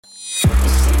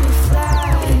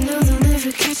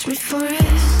catch me for it.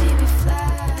 See me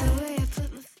fly the way I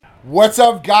put my What's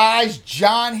up, guys?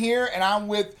 John here, and I'm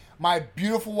with my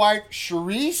beautiful wife,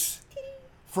 Sharice,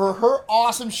 for her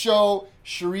awesome show,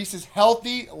 Sharice's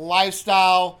Healthy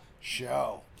Lifestyle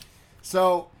Show.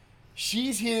 So,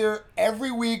 she's here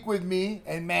every week with me,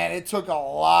 and man, it took a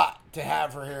lot to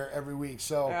have her here every week.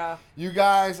 So, Yeah. you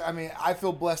guys, I mean, I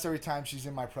feel blessed every time she's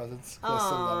in my presence. I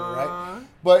still love her, right?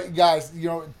 But, guys, you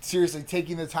know, seriously,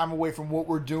 taking the time away from what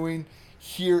we're doing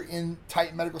here in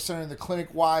Titan Medical Center in the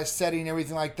clinic-wise setting,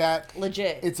 everything like that.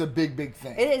 Legit. It's a big, big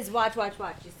thing. It is. Watch.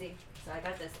 You see? So I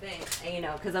got this thing, and you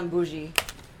know, because I'm bougie.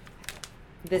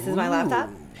 This is my laptop,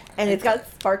 and it's got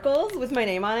sparkles with my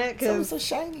name on it. Cause so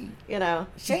shiny. you know.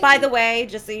 Shiny. By the way,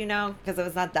 just so you know, because it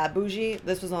was not that bougie,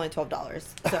 this was only $12.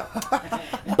 So,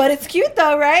 but it's cute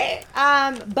though, right?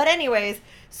 But anyways,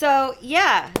 so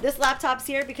yeah, this laptop's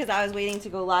here because I was waiting to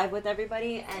go live with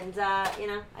everybody, and you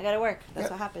know, I gotta work. That's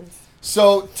what happens.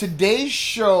 So today's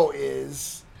show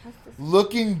is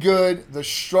looking good. The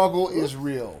struggle is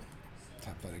real.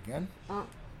 Tap that again.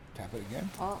 Tap it again.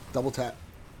 Double tap.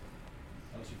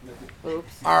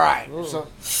 Oops. All right. So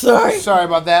sorry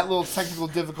about that. Little technical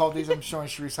difficulties. I'm showing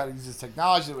Sharice how to use this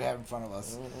technology that we have in front of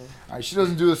us. All right. She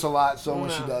doesn't do this a lot, so when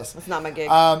she does, It's not my gig.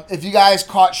 if you guys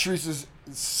caught Sharice's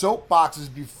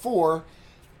soapboxes before,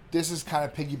 this is kind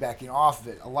of piggybacking off of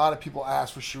it. A lot of people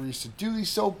ask for Sharice to do these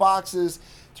soapboxes,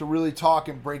 to really talk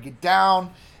and break it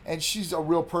down. And she's a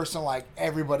real person like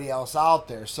everybody else out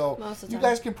there. So Most of the you time.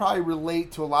 guys can probably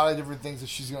relate to a lot of different things that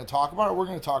she's going to talk about or we're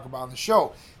going to talk about on the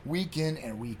show week in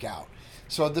and week out.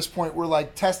 So at this point, we're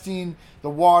like testing the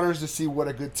waters to see what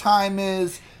a good time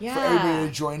is for everybody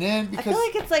to join in. I Because feel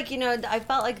like it's like, you know, I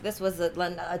felt like this was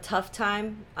a tough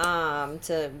time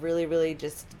to really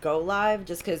just go live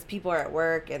just because people are at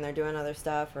work and they're doing other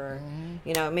stuff or,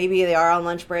 you know, maybe they are on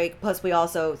lunch break. Plus, we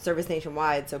also service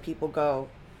nationwide, so people go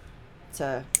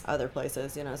to other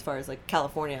places, you know, as far as like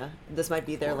California. This might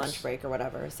be their lunch break or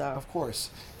whatever. So Of course.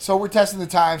 So we're testing the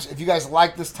times. If you guys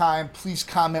like this time, please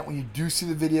comment when you do see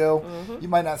the video. You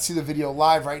might not see the video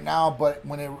live right now, but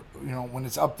when when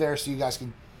it's up there, so you guys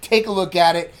can take a look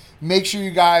at it. Make sure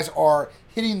you guys are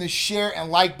hitting the share and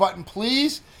like button,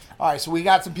 please. All right, so we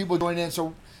got some people joining in,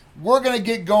 so we're gonna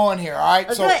get going here. All right.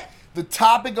 Let's so do it. the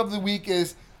topic of the week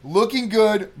is looking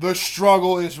good. The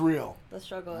struggle is real. the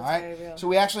struggle is All right. very real. So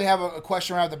we actually have a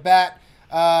question right off the bat.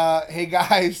 Hey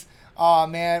guys,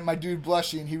 man, my dude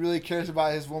blushing. He really cares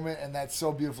about his woman, and that's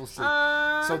so beautiful to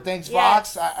see. So thanks,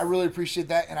 Vox. yes. I really appreciate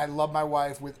that, and I love my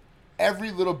wife with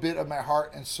every little bit of my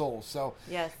heart and soul. So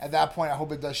Yes. at that point, I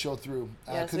hope it does show through.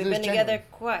 Yes, 'cause we've it is been genuine. together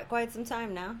quite some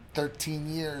time now. 13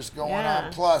 years going Yeah.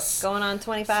 on plus. Going on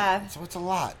 25. So it's a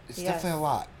lot. It's Yes. definitely a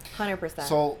lot. 100%.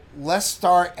 So let's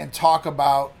start and talk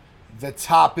about the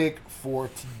topic for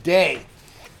today.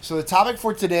 So the topic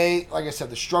for today, like I said,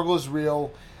 the struggle is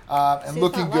real and See, it's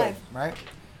looking not good, live. right?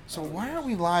 So why aren't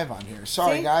we live on here?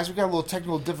 Sorry, See? guys, we got a little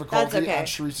technical difficulty That's okay. on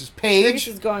Sharice's page. Sharice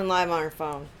is going live on her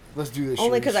phone. Let's do this.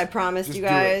 Only Sharice. because I promised Just you do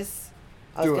it. guys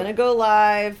I was Do it. going to go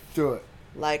live Do it.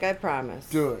 like I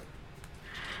promised. Do it.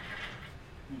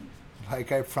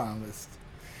 Like I promised.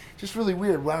 Just really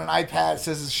weird. When an iPad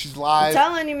says she's live I'm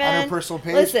telling you, man. on her personal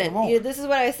page. it Listen, won't. this is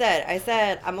what I said. I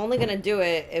said I'm only going to do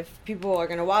it if people are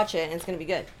going to watch it and it's going to be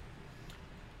good.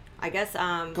 I guess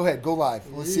Go ahead, go live.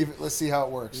 Let's see how it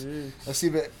works. Let's see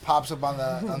if it pops up on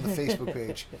the Facebook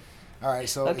page. All right,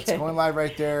 so it's Okay. going live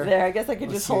right there. there. I guess I could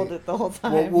Let's just see. hold it the whole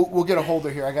time. We'll get a holder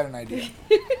here. I got an idea.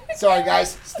 Sorry,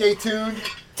 guys. Stay tuned.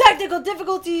 Technical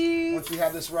difficulties. Once we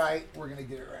have this right, we're gonna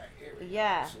get it right. Here we go.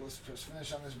 Yeah. So let's just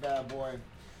finish on this bad boy.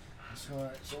 So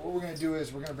what we're gonna do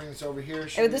is we're gonna bring this over here.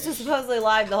 This was supposedly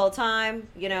live the whole time,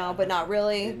 you know, but not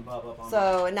really.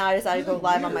 So now I decided to go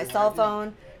live on my cell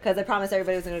phone because I promised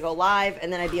everybody was going to go live,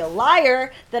 and then I'd be a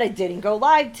liar that I didn't go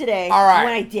live today. All right.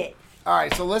 When I did. All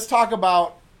right, so let's talk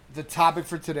about the topic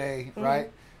for today, Mm-hmm.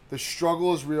 right? The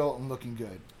struggle is real and looking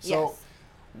good. So,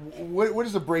 what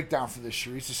is the breakdown for this,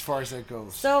 Sharice, as far as that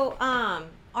goes? So,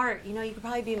 Art, you know, you could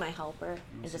probably be my helper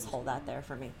and just hold that there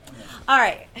for me. All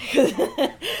right.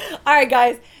 All right,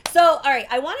 guys. So, all right,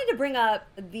 I wanted to bring up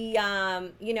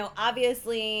the, you know,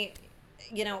 obviously,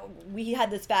 you know, we had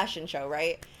this fashion show,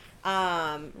 right?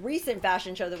 Recent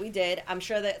fashion show that we did. I'm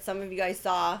sure that some of you guys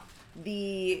saw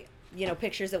the, you know,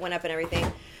 pictures that went up and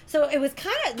everything. So it was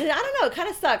kind of, I don't know, it kind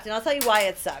of sucked. And I'll tell you why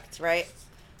it sucked, right?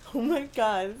 Oh my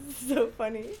God, this is so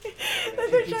funny that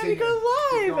they're trying to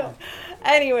go live.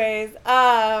 Anyways,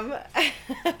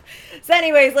 so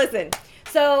anyways, listen.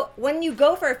 So when you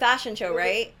go for a fashion show,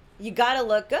 right, you gotta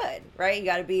look good, right? You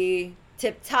gotta be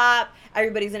tip top.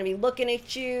 Everybody's gonna be looking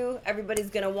at you. Everybody's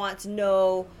gonna want to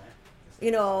know,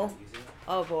 you know,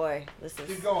 Oh boy, this Keep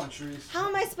is. going, Trees. How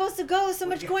am I supposed to go? So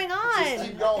much going Just on.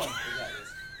 keep going.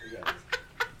 We got this.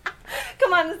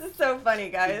 Come on, this is so funny,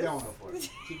 Keep guys. going. Go for it.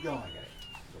 Keep going.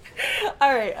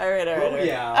 All right. Oh,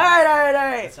 yeah. All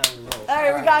right. That's how we roll. All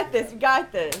right, we got this. We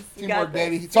got this. We got Teamwork, this.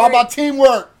 baby. It's all about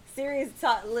teamwork.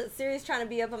 Siri's trying to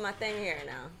be up on my thing here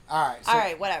now. All right. So, All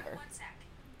right, whatever.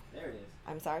 There it is.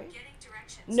 I'm sorry. Getting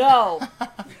directions. No.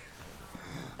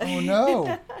 Oh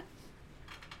no.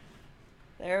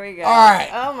 There we go. All right.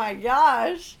 Oh my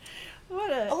gosh.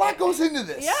 What A lot goes into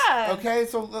this. Yeah. Okay,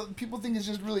 so people think it's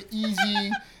just really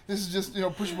easy. This is just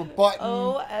push of a button.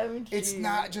 OMG. It's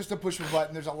not just a push of a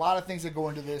button. There's a lot of things that go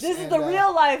into this. This is and, the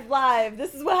real life live.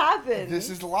 This is what happens. This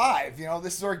is live.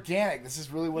 This is organic. This is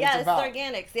really what yeah, it's about. it's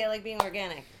organic. See, I like being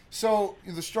organic. So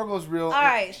the struggle is real. All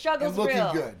right, struggle's and looking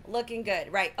real. good. Looking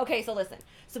good. Right. Okay, so listen.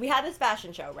 So we had this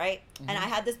fashion show, right? And I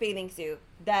had this bathing suit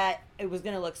that it was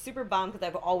going to look super bomb because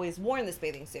I've always worn this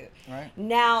bathing suit. Right.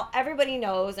 Now, everybody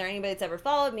knows, or anybody that's ever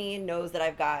followed me knows that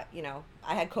I've got,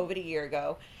 I had COVID a year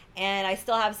ago. And I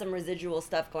still have some residual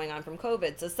stuff going on from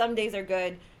COVID. So some days are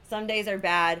good, some days are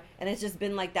bad. And it's just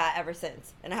been like that ever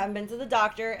since. And I haven't been to the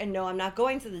doctor. And no, I'm not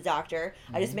going to the doctor.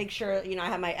 I just make sure, I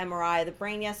had my MRI of the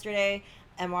brain yesterday.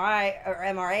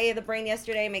 MRA of the brain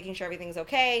yesterday, making sure everything's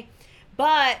okay.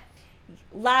 But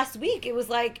last week it was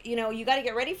like, you got to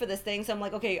get ready for this thing. So I'm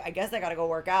like, okay, I guess I got to go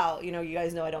work out. You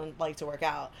guys know I don't like to work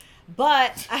out.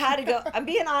 But I had to go. I'm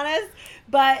being honest.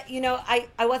 But, I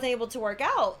wasn't able to work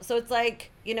out. So it's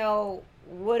like,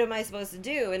 what am I supposed to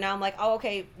do? And now I'm like, oh,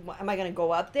 okay, am I going to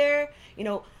go up there?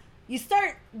 You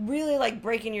start really like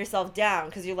breaking yourself down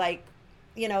because you're like,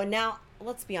 now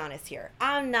let's be honest here.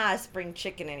 I'm not a spring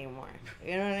chicken anymore.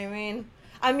 You know what I mean?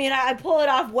 I pull it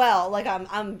off well. Like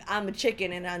I'm a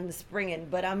chicken and I'm springing,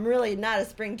 but I'm really not a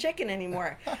spring chicken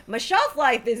anymore. My shelf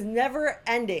life is never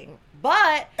ending.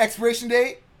 But Expiration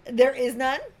date? there is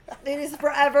none. It is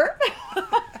forever.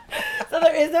 So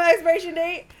there is no expiration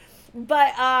date.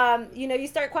 But you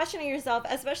start questioning yourself,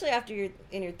 especially after you're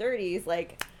in your 30s,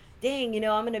 like, dang,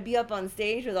 I'm going to be up on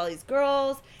stage with all these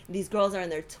girls. These girls are in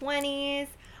their 20s.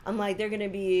 I'm like, they're going to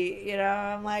be,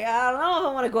 I'm like, I don't know if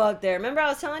I want to go up there. Remember I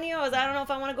was telling you, I don't know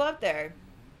if I want to go up there.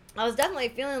 I was definitely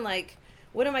feeling like,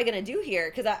 what am I going to do here?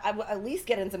 Because I at least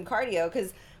get in some cardio.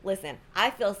 Because, listen, I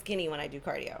feel skinny when I do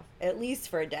cardio, at least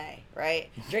for a day,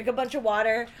 right? Drink a bunch of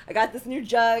water. I got this new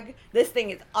jug. This thing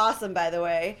is awesome, by the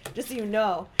way, just so you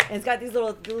know. And it's got these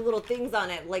little things on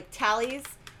it, like tallies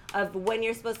of when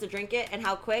you're supposed to drink it and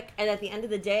how quick. And at the end of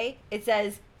the day, it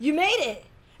says, you made it.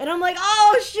 And I'm like,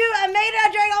 oh, shoot, I made it. I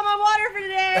drank all my water for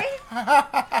today.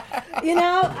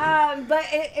 But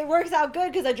it works out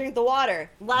good because I drink the water.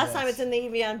 Last time it's in the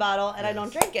Evian bottle, and I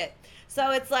don't drink it.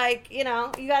 So it's like, you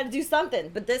got to do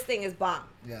something. But this thing is bomb.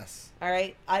 Yes. All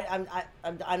right? I'm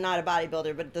not a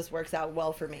bodybuilder, but this works out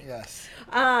well for me. Yes.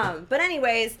 But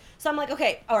anyways, so I'm like,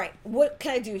 okay, all right, what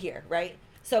can I do here, right?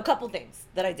 So a couple things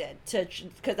that I did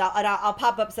because I'll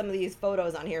pop up some of these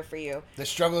photos on here for you. The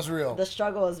struggle is real. The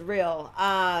struggle is real.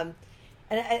 So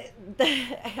I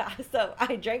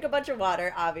drank a bunch of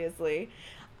water, obviously.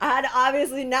 Now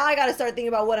I got to start thinking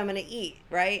about what I'm going to eat,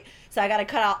 right? So I got to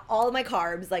cut out all of my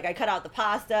carbs. Like I cut out the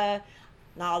pasta,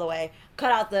 not all the way.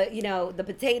 Cut out the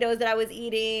potatoes that I was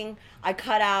eating. I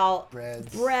cut out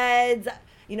breads.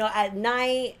 At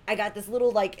night I got this little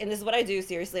and this is what I do.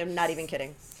 Seriously, I'm not even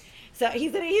kidding. So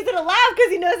he's gonna laugh because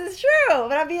he knows it's true,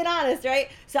 but I'm being honest, right?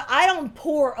 So I don't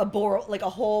pour a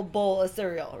whole bowl of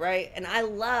cereal, right? And I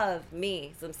love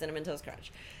me some Cinnamon Toast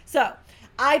Crunch. So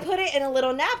I put it in a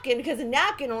little napkin because a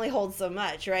napkin only holds so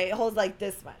much, right? It holds like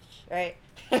this much, right?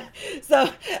 So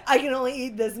I can only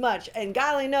eat this much. And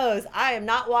God only knows I am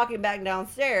not walking back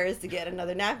downstairs to get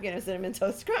another napkin of Cinnamon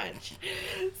Toast Crunch.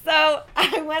 So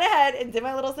I went ahead and did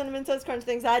my little Cinnamon Toast Crunch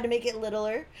things. I had to make it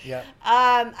littler. Yeah.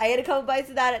 I ate a couple bites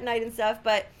of that at night and stuff.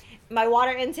 But my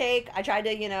water intake, I tried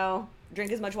to,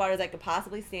 drink as much water as I could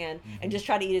possibly stand and just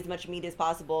try to eat as much meat as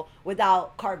possible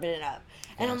without carving it up.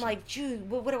 And I'm like, dude,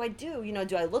 what do I do?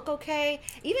 Do I look okay?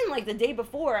 Even like the day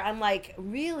before, I'm like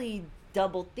really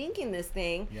double thinking this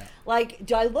thing. Yeah. Like,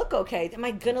 do I look okay? Am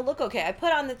I gonna look okay? I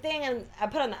put on the thing and I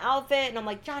put on the outfit and I'm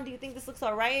like, John, do you think this looks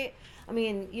all right? I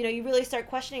mean, you really start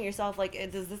questioning yourself, like,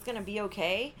 is this gonna be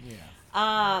okay? Yeah.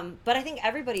 But I think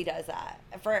everybody does that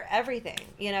for everything.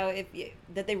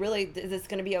 Is this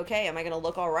gonna be okay? Am I gonna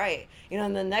look all right?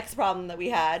 And the next problem that we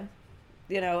had,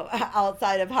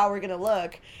 outside of how we're going to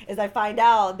look, is I find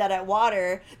out that at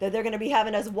Water, that they're going to be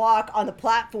having us walk on the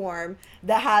platform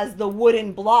that has the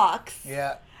wooden blocks.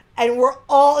 Yeah. And we're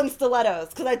all in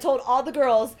stilettos. Because I told all the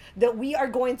girls that we are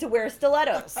going to wear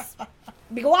stilettos.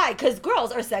 Why? Because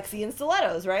girls are sexy in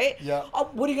stilettos, right? Yeah.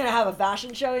 What are you gonna have, a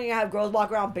fashion show? You're gonna have girls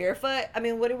walk around barefoot? I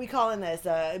mean, what are we calling this?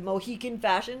 A Mohican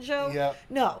fashion show? Yeah.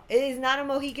 No, it is not a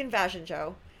Mohican fashion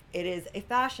show. It is a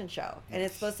fashion show, and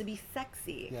it's Yes. supposed to be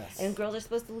sexy. Yes. And girls are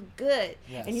supposed to look good.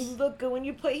 Yes. And you look good when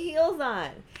you put heels on.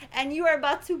 And you are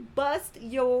about to bust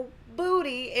your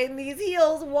booty in these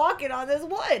heels walking on this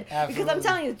wood. Because I'm Absolutely.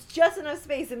 telling you, it's just enough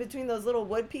space in between those little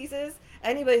wood pieces.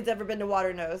 Anybody that's ever been to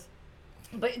water knows.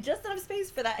 But just enough space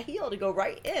for that heel to go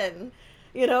right in.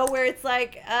 You know, where it's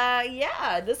like,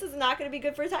 yeah, this is not going to be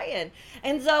good for Titan.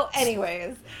 And so,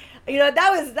 anyways, you know, that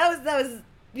was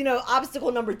you know,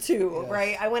 obstacle number 2, Yes.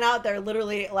 right? I went out there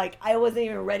literally, like, I wasn't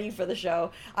even ready for the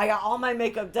show. I got all my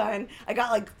makeup done. I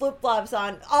got, like, flip-flops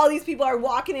on. All these people are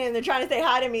walking in. They're trying to say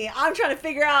hi to me. I'm trying to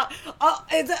figure out, are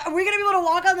we going to be able to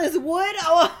walk on this wood?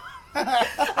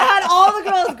 I had all the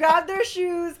girls grab their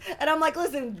shoes, and I'm like,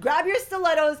 listen, grab your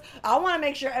stilettos. I want to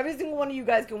make sure every single one of you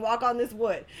guys can walk on this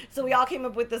wood. So we all came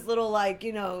up with this little, like,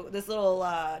 you know, this little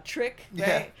trick, right?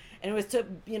 Yeah. And it was to,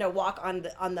 you know, walk on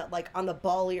the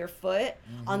ball of your foot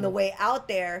on the way out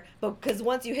there, but because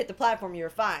once you hit the platform, you're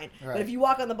fine. Right. But if you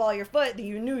walk on the ball of your foot, then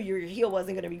you knew your heel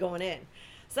wasn't going to be going in.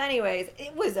 So, anyways,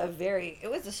 it was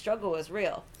a struggle, it was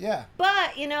real. Yeah.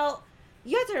 But you know,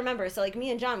 you have to remember. So, like me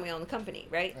and John, we own the company,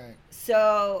 right? Right.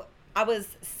 So I was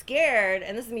scared,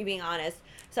 and this is me being honest.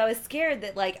 So I was scared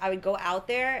that like I would go out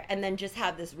there and then just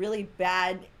have this really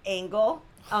bad angle,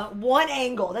 one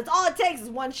angle. That's all it takes is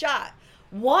one shot.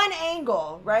 One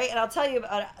angle, right? And I'll tell you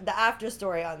about the after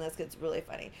story on this because it's really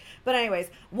funny. But anyways,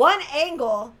 one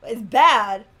angle is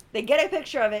bad. They get a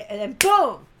picture of it, and then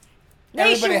boom,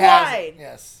 Everybody nationwide. has it.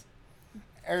 Yes.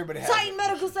 Everybody has Titan it.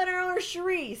 Medical Center owner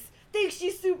Sharice thinks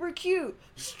she's super cute,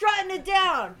 strutting it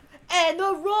down, and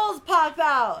the rolls pop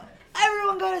out.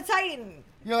 Everyone go to Titan.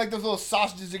 You know, like those little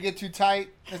sausages that get too tight?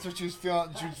 That's what she was feeling.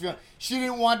 She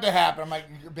didn't want to happen. I'm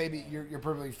like, baby, you're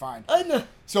perfectly fine. I know.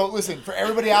 So listen, for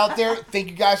everybody out there, thank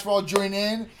you guys for all joining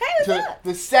in Hey, what's to up?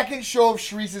 the second show of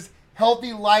Sharice's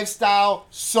Healthy Lifestyle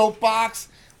Soapbox.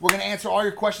 We're going to answer all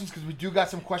your questions because we do got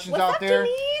some questions What's out up, there.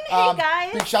 Janine? Hey,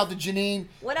 guys. Big shout out to Janine.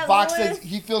 What up, Vox Louis? says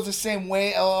he feels the same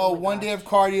way. LOL, my one gosh. day of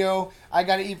cardio. I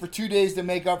got to eat for 2 days to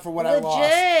make up for what I lost.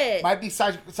 Legit. Might be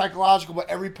psychological, but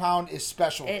every pound is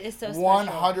special. It is so special.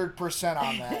 100%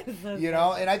 on that. It's so you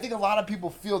know, and I think a lot of people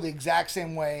feel the exact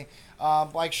same way.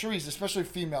 Like Sharice, especially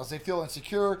females, they feel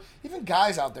insecure. Even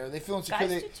guys out there, they feel insecure.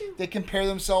 Guys do too. They compare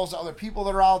themselves to other people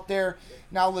that are out there.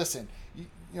 Now, listen, you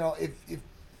know, if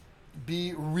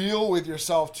be real with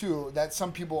yourself too. That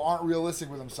some people aren't realistic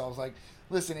with themselves. Like,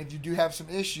 listen, if you do have some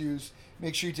issues,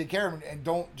 make sure you take care of them, and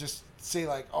don't just say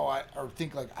like, or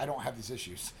think like I don't have these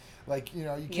issues. Like, you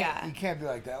know, you can't be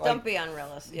like that. Like, Don't be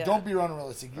unrealistic. Yeah. don't be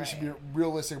unrealistic. You should be Right.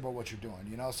 realistic about what you're doing,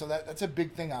 you know? So that's a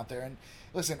big thing out there. And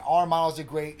listen, all our models did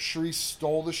great. Sharice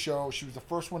stole the show. She was the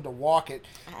first one to walk it.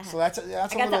 So that's a I got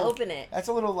to little, open it. That's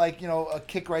a little, like, you know, a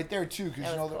kick right there, too. Because,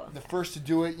 That you know, was cool. the first to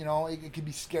do it, you know, it can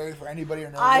be scary for anybody or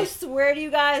nervous. I swear to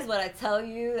you guys, when I tell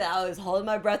you that I was holding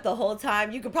my breath the whole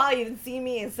time, you could probably even see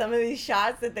me in some of these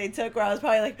shots that they took where I was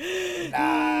probably like,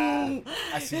 Nah,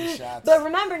 I see the shots. But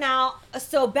remember now,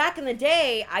 so back in the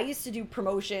day, I used to do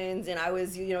promotions, and I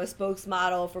was, you know, a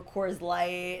spokesmodel for Coors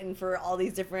Light and for all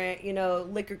these different, you know,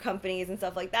 liquor companies and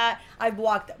stuff like that. I've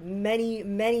walked many,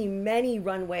 many, many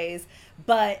runways,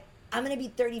 but I'm going to be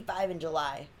 35 in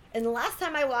July. And the last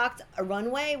time I walked a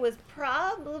runway was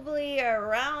probably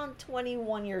around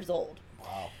 21 years old.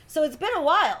 Wow. So it's been a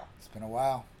while. It's been a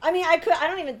while. I mean, I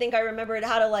don't even think I remembered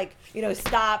how to, like, you know,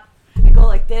 stop and go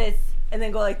like this and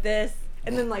then go like this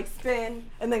and then like spin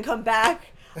and then come back.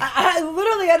 I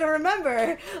literally had to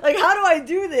remember, like, how do I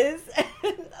do this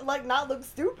and, like, not look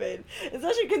stupid?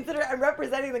 Especially considering I'm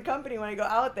representing the company when I go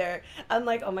out there. I'm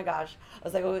like, oh my gosh. I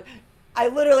was like, oh, I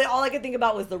literally, all I could think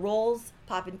about was the rolls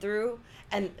popping through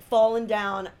and falling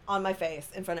down on my face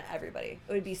in front of everybody.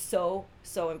 It would be so,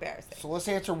 so embarrassing. So let's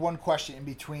answer one question in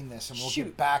between this, and we'll get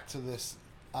Shoot. back to this.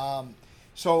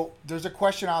 So there's a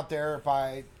question out there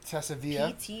by Tessa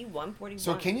Villa. PT 141.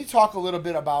 So can you talk a little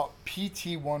bit about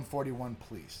PT 141,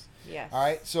 please? Yes. All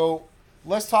right. So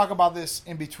let's talk about this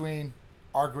in between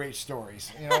our great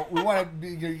stories. You know, we want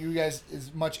to give you guys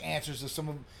as much answers to some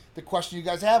of the questions you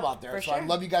guys have out there. For so I sure.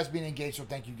 love you guys being engaged. So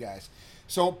thank you guys.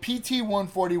 So PT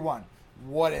 141,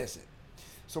 what is it?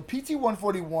 So PT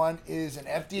 141 is an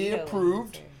FDA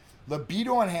approved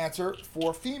libido enhancer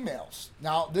for females.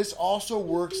 Now, this also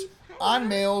works on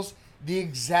males the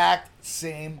exact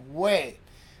same way.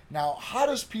 Now, how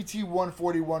does PT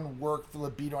 141 work for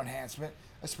libido enhancement,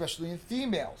 especially in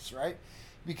females, right?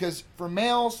 Because for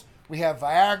males, we have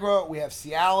Viagra, we have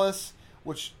Cialis,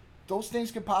 which those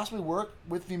things could possibly work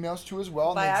with females too as well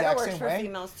in the Viagra exact works same for way.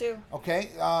 females too. Okay,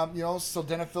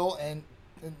 sildenafil and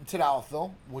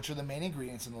tadalafil, which are the main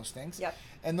ingredients in those things. Yep.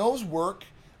 And those work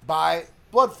by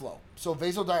blood flow. So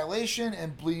vasodilation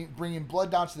and bringing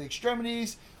blood down to the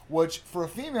extremities, which for a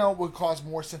female would cause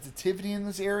more sensitivity in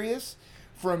those areas.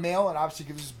 For a male, it obviously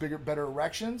gives us better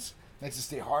erections, makes it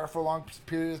stay harder for a long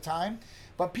period of time.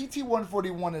 But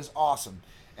PT141 is awesome.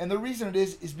 And the reason it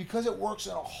is because it works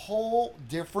in a whole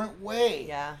different way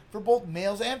Yeah. for both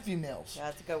males and females. Yeah,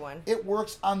 that's a good one. It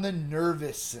works on the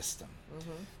nervous system.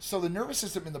 So the nervous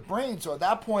system in the brain. So at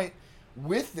that point,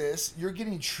 with this, you're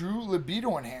getting true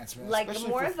libido enhancement, Like especially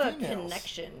more for of a females.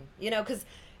 connection, because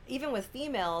even with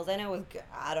females, I know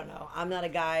I don't know, I'm not a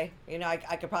guy,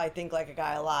 I could probably think like a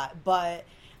guy a lot, but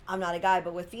I'm not a guy.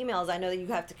 But with females, I know that you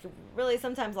have to really,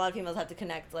 sometimes a lot of females have to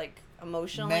connect like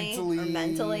emotionally or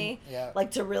mentally, yeah.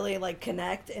 like to really like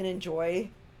connect and enjoy,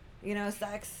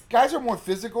 sex. Guys are more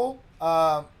physical,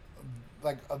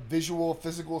 like a visual,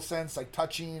 physical sense, like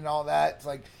touching and all that. It's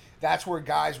like that's where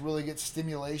guys really get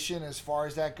stimulation as far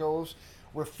as that goes.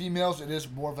 Where females, it is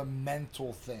more of a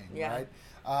mental thing, Yeah. right?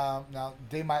 Now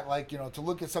they might like to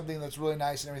look at something that's really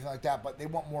nice and everything like that, but they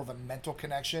want more of a mental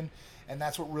connection, and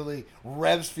that's what really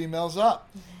revs females up,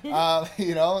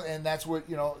 and that's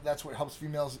what helps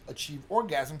females achieve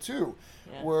orgasm too.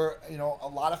 Yeah. Where a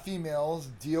lot of females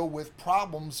deal with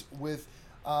problems with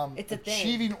It's a thing.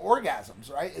 achieving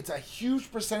orgasms, right? It's a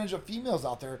huge percentage of females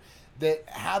out there that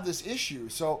have this issue.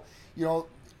 So,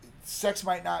 sex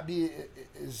might not be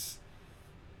as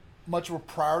much of a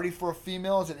priority for a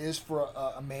female as it is for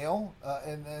a male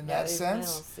in that these sense.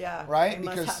 males, yeah, right? they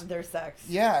must have their sex.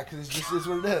 Yeah, because it just is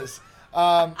what it is.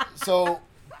 So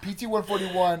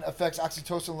PT141 affects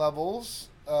oxytocin levels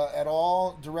at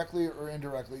all, directly or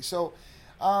indirectly. So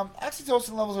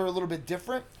oxytocin levels are a little bit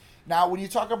different. Now, when you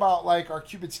talk about like our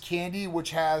Cupid's Candy,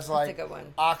 which has a like good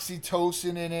one.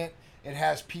 oxytocin in it, it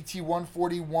has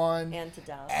PT141 And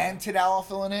tadalafil.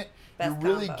 tadalafil in it. Best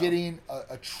You're really combo. getting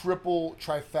a triple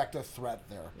trifecta threat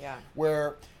there. Yeah.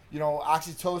 Where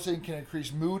oxytocin can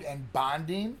increase mood and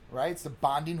bonding, right? It's the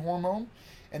bonding hormone.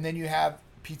 And then you have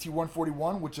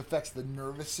PT141, which affects the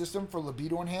nervous system for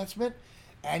libido enhancement.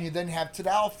 And you then have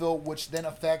tadalafil, which then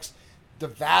affects the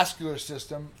vascular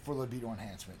system for libido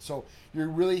enhancement. So you're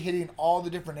really hitting all the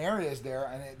different areas there,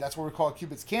 and that's what we call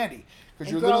Cupid's Candy.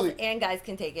 Because And you're girls literally, and guys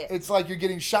can take it. it's like you're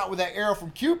getting shot with that arrow from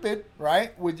Cupid,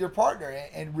 right, with your partner.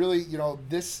 And really,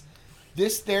 this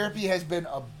therapy has been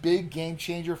a big game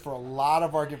changer for a lot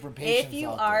of our different patients. If you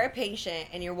out are there. a patient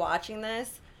and you're watching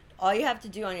this, all you have to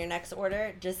do on your next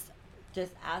order, just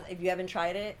ask. If you haven't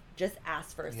tried it, just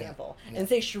ask for a Yeah, sample yeah. and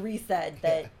say Cherie said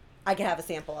that Yeah. I can have a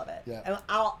sample of it. Yeah. And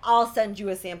I'll send you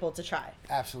a sample to try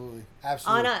Absolutely.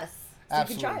 on us, so Absolutely. you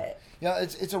can try it. Yeah,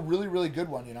 it's a really, really good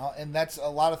one, and that's a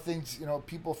lot of things,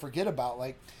 people forget about.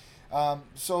 Like,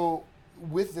 so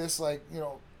with this, like,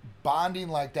 bonding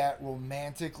like that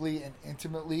romantically and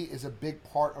intimately is a big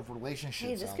part of relationships.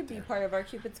 Hey, this out could be there. part of our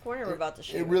Cupid's Corner we're about to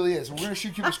shoot. It really is. We're going to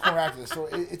shoot Cupid's Corner after this. So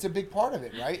it's a big part of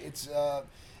it, right?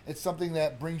 It's something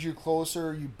that brings you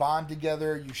closer. You bond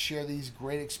together. You share these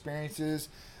great experiences.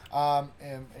 And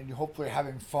you hopefully are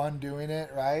having fun doing it,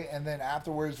 right? And then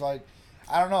afterwards, like,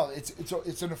 I don't know, it's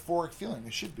an euphoric feeling.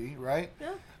 It should be, right?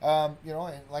 Yeah.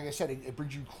 And like I said, it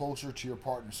brings you closer to your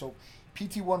partner. So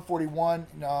PT141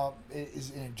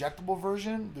 is an injectable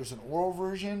version. There's an oral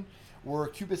version. Where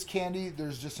Cupid's Candy,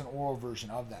 there's just an oral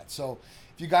version of that. So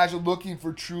if you guys are looking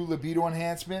for true libido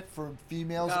enhancement for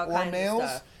females All or kinds of males,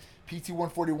 stuff.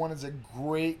 PT141 is a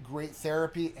great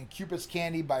therapy. And Cupid's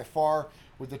Candy, by far,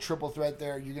 with the triple threat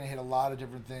there, you're going to hit a lot of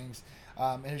different things.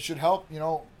 And it should help,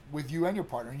 with you and your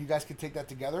partner. And you guys can take that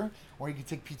together, or you can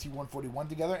take PT141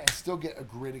 together and still get a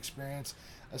great experience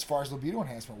as far as libido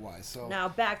enhancement wise. So Now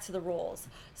back to the rules.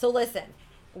 So listen,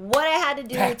 what I had to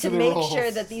do Back to to the make rules.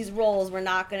 sure that these rolls were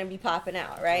not going to be popping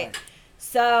out, right? Right.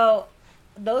 So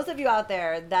those of you out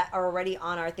there that are already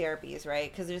on our therapies, right?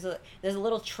 Because there's a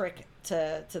little trick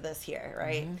to this here,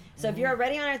 right? Mm-hmm. So if you're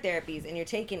already on our therapies and you're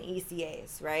taking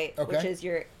ECAs, right, Okay. which is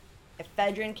your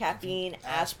ephedrine, caffeine,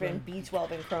 aspirin, Aspirin.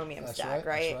 B12, and chromium That's stack,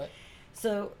 right, that's right.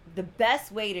 So the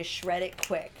best way to shred it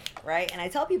quick, right? And I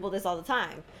tell people this all the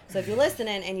time. So if you're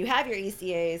listening and you have your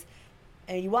ECAs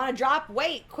and you want to drop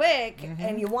weight quick Mm-hmm.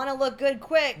 and you want to look good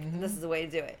quick, this is the way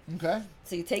to do it. okay,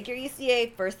 So you take your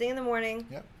ECA first thing in the morning,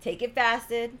 Yep. take it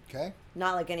fasted. okay,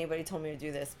 Not like anybody told me to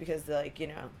do this because, like,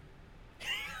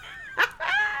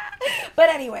 But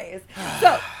anyways,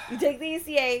 so you take the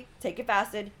ECA, take it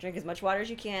fasted, drink as much water as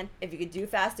you can. If you could do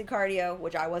fasted cardio,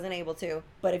 which I wasn't able to,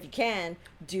 but if you can,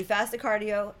 do fasted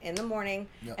cardio in the morning.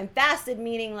 Yep. And fasted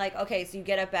meaning like, okay, so you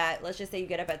get up at, let's just say you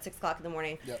get up at 6 o'clock in the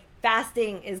morning. Yep.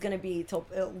 Fasting is going to be till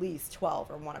at least 12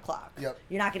 or 1 o'clock. Yep.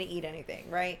 You're not going to eat anything,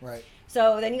 right? Right.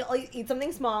 So then you eat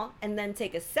something small and then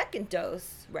take a second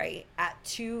dose, right, at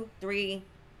 2, 3,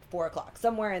 4 o'clock,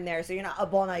 somewhere in there. So you're not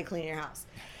up all night cleaning your house.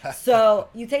 So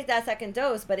you take that second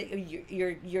dose, but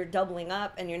you're doubling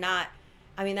up, and you're not.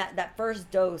 I mean, that first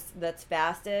dose that's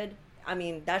fasted, I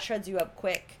mean, that shreds you up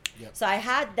quick. Yep. So I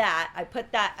had that. I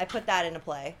put that into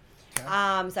play. Okay.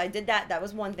 So I did that. That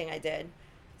was one thing I did.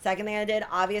 Second thing I did,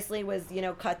 obviously, was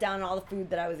cut down all the food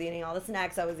that I was eating, all the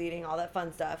snacks I was eating, all that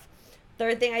fun stuff.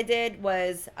 Third thing I did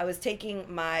was I was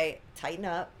taking my Tighten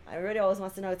Up. Everybody always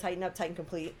wants to know Tighten Up, Tighten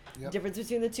Complete. Yep. Difference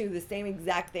between the two, the same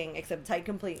exact thing, except Tighten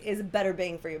Complete is a better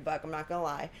bang for your buck. I'm not gonna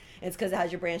lie. It's because it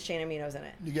has your branched chain aminos in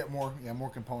it. You get more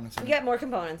components. You get more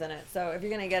components in it. So if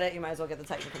you're gonna get it, you might as well get the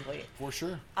Tighten Complete. For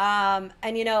sure. And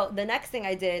the next thing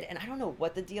I did, and I don't know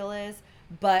what the deal is,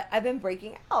 but I've been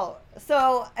breaking out.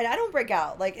 So, and I don't break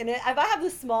out. Like, and if I have the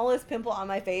smallest pimple on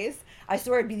my face, I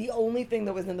swear it'd be the only thing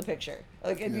that was in the picture.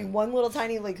 Like, it'd be one little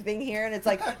tiny, like, thing here, and it's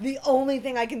like, the only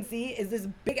thing I can see is this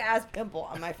big-ass pimple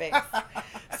on my face.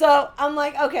 So, I'm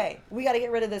like, okay, we got to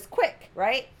get rid of this quick,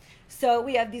 right? So,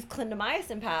 we have these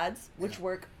clindamycin pads, which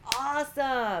work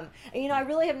awesome. And, I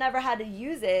really have never had to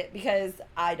use it because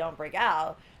I don't break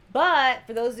out. But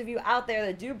for those of you out there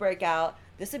that do break out,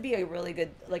 this would be a really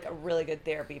good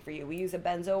therapy for you. We use a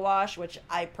benzo wash, which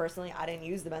I didn't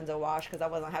use the benzo wash because I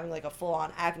wasn't having like a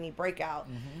full-on acne breakout.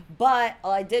 Mm-hmm. But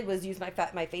all I did was use my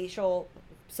facial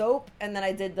soap, and then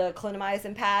I did the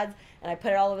clindamycin pads, and I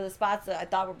put it all over the spots that I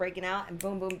thought were breaking out, and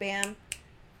boom, boom, bam.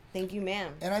 Thank you,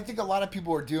 ma'am. And I think a lot of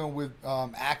people are dealing with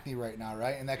acne right now,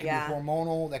 right? And that could be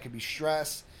hormonal, that could be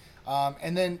stress,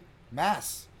 and then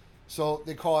mass. So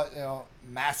they call it,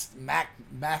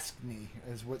 maskne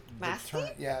is what the term.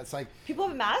 Yeah, it's like people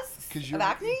have masks of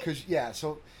acne.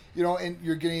 So and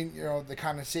you're getting the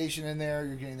condensation in there.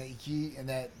 You're getting the heat, and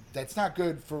that's not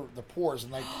good for the pores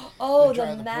and like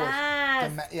the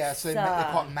mask. So they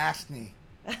call it maskne.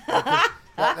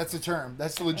 That's the term.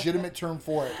 That's the legitimate term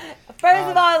for it. First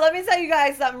of all, let me tell you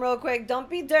guys something real quick. Don't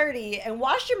be dirty and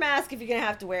wash your mask if you're gonna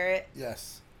have to wear it.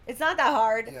 Yes. It's not that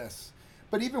hard. Yes.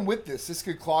 But even with this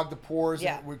could clog the pores.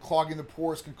 Yeah. And clogging the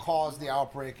pores can cause the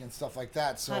outbreak and stuff like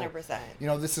that. So 100%.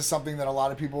 This is something that a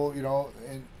lot of people,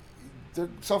 and they're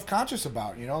self-conscious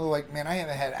about. They're like, man, I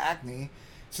haven't had acne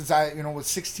since I, was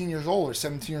 16 years old or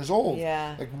 17 years old.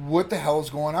 Yeah. Like, what the hell is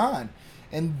going on?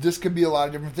 And this could be a lot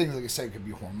of different things. Like I said, it could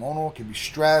be hormonal, it could be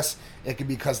stress, it could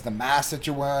be because of the mask that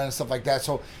you're wearing and stuff like that.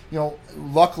 So,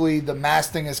 luckily the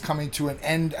mask thing is coming to an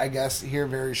end, I guess, here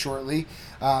very shortly.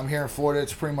 Here in Florida,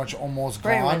 it's pretty much almost gone.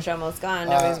 Pretty much almost gone.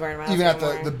 Nobody's wearing masks even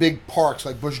anymore. at the big parks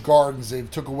like Busch Gardens, they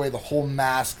took away the whole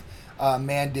mask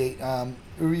mandate. Or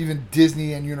even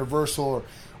Disney and Universal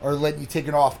are letting you take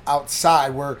it off outside,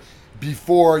 where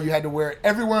before you had to wear it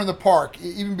everywhere in the park,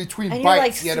 even between and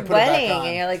bites. You're You had to put it back on.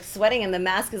 And you're like sweating, and the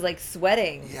mask is like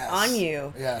sweating on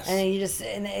you. Yes.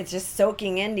 And it's just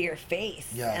soaking into your face.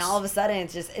 Yes. And all of a sudden,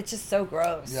 it's just so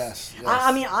gross. Yes.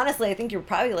 I mean, honestly, I think you're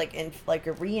probably like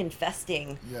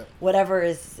reinfesting Yep. whatever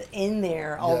is in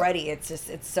there already. Yep.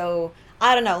 It's so.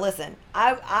 I don't know. Listen,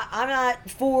 I'm not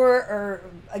for or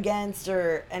against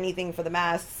or anything for the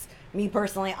masks. Me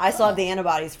personally, I still have the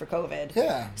antibodies for COVID.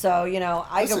 Yeah. So,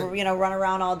 I could, run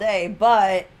around all day,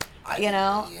 but,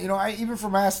 I even for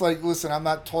masks, like, listen, I'm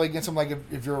not totally against them. Like,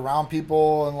 if you're around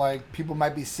people and, like, people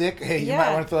might be sick, hey, you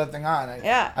might want to throw that thing on. I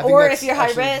think or that's if you're high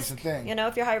actually a risk, decent thing.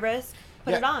 if you're high risk,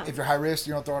 put it on. If you're high risk,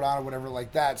 throw it on or whatever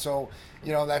like that. So,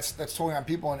 that's totally on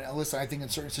people. And listen, I think in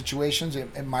certain situations,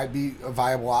 it might be a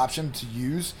viable option to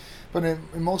use. But in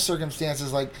most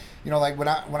circumstances, like, like when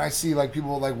I see like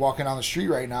people like walking down the street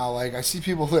right now, like I see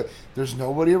people that there's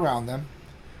nobody around them,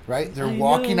 right? They're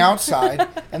walking outside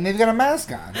and they've got a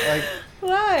mask on. Like,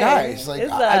 why? Guys, like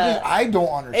I don't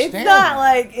understand. It's not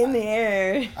like in the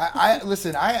air.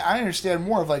 Listen, I understand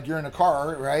more of like you're in a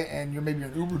car, right? And you're maybe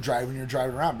an Uber driver and you're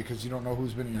driving around because you don't know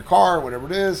who's been in your car or whatever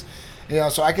it is.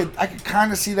 So I could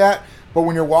kind of see that. But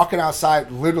when you're walking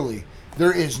outside, literally,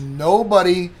 there is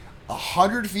nobody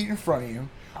 100 feet in front of you,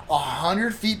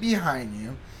 100 feet behind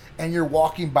you, and you're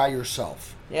walking by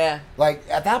yourself. Yeah. Like,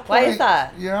 at that point, why is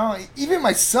that? Even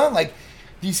my son, like,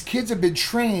 these kids have been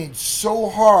trained so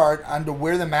hard on to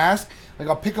wear the mask. Like,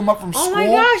 I'll pick him up from school. Oh my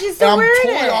gosh, he's still wearing it.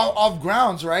 And I'm totally off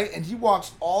grounds, right? And he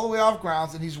walks all the way off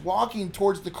grounds, and he's walking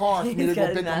towards the car for me to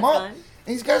go pick him up. And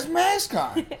he's got his mask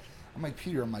on. I'm like,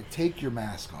 Peter, take your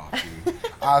mask off, dude.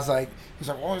 I was like, he's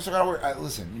like, well, I gotta wear.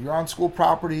 Listen, you're on school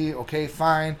property, okay,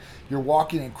 fine. You're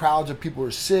walking in crowds of people who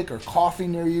are sick or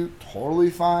coughing near you, totally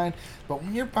fine. But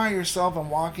when you're by yourself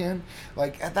and walking,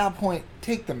 like at that point,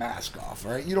 take the mask off,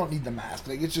 right? You don't need the mask.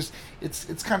 Like it's just,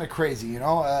 it's kind of crazy, you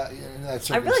know. In that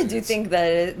I really do circumstance. think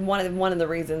that one of the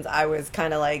reasons I was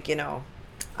kind of like,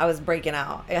 I was breaking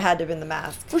out. It had to have been the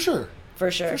mask. For sure. For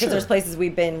sure. For Because sure. there's places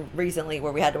we've been recently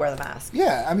where we had to wear the mask.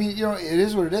 Yeah, I mean, it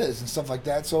is what it is and stuff like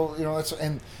that. So, that's,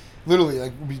 and literally,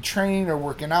 like, we'll be training or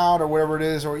working out or whatever it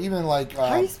is, or even like, How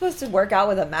are you supposed to work out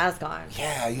with a mask on?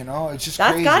 yeah, it's just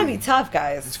That's crazy. got to be tough,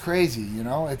 guys. It's crazy,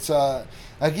 It's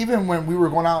like even when we were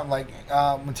going out and like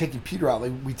when taking Peter out,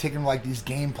 like we take him to, like these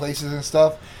game places and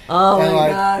stuff. Oh and, my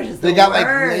like, gosh, it's they the got worst.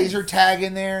 like laser tag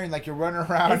in there, and like you're running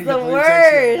around. It's and the you have laser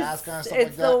tags, you have a worst. mask on and stuff It's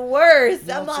like that. the worst. You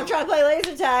know, I'm not so- trying to play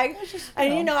laser tag. just,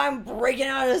 And I'm breaking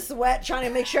out of sweat trying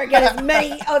to make sure I get as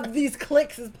many of these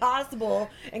clicks as possible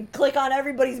and click on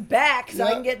everybody's back so I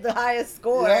Yep. can get the highest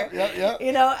score. Yep.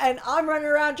 And I'm running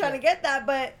around trying to get that,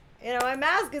 but my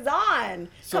mask is on.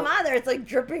 So- Come on there, it's like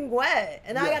dripping wet.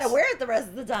 And I Yes. gotta wear it the rest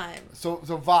of the time. So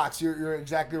Vox, you're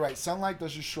exactly right. Sunlight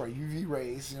does destroy UV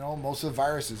rays. Most of the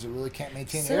viruses it really can't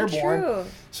maintain So airborne. true.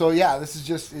 So yeah, this is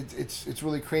just it's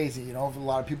really crazy. For a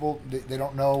lot of people they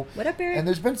don't know. What up, Eric? And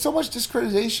there's been so much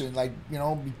discreditation, like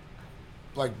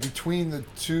between the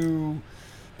two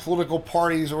political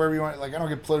parties or whatever you want. Like I don't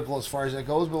get political as far as that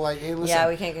goes, but like, hey, listen, Yeah,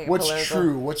 we can't get what's political.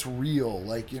 true, what's real,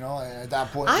 at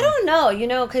that point. I don't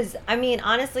know, because,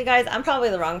 honestly, guys, I'm probably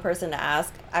the wrong person to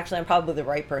ask. Actually, I'm probably the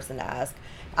right person to ask.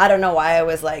 I don't know why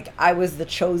I was the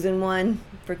chosen one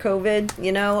for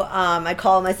COVID, I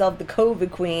call myself the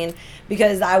COVID queen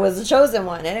because I was the chosen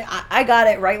one. And I got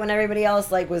it right when everybody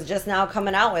else, was just now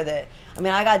coming out with it.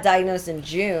 I got diagnosed in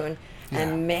June,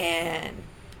 and man,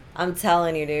 I'm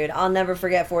telling you, dude, I'll never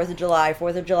forget 4th of July.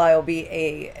 4th of July will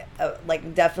be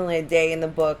definitely a day in the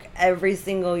book every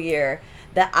single year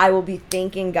that I will be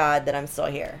thanking God that I'm still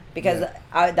here. Because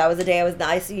that was the day I was in the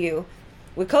ICU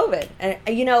with COVID.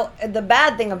 And, the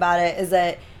bad thing about it is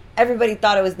that everybody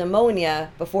thought it was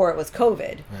pneumonia before it was COVID.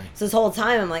 Right. So this whole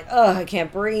time I'm like, oh, I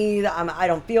can't breathe. I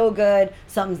don't feel good.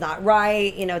 Something's not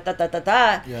right.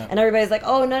 Yeah. And everybody's like,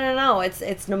 oh, no.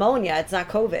 It's pneumonia. It's not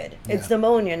COVID. It's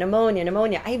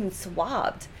pneumonia. I even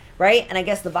swabbed, right? And I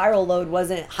guess the viral load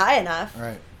wasn't high enough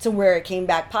Right. to where it came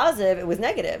back positive. It was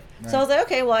negative. So I was like,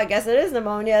 okay, well, I guess it is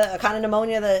pneumonia, a kind of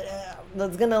pneumonia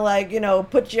that's gonna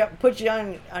put you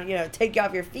on take you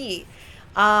off your feet.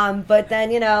 But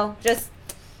then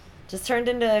just turned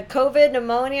into COVID,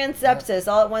 pneumonia, and sepsis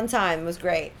all at one time. It was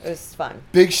great. It was fun.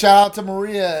 Big shout out to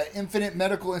Maria, Infinite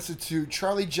Medical Institute,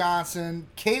 Charlie Johnson,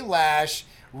 Kate Lash,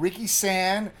 Ricky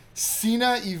San,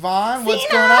 Cena Yvonne. What's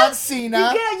Cena! going on,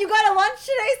 Cena? You got a lunch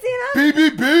today,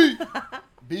 Cena? BBB.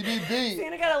 BBB.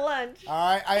 Cena got a lunch.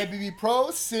 All right, IFBB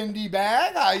Pro, Cindy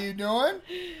Bag, how you doing?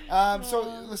 So,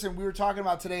 listen, we were talking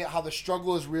about today how the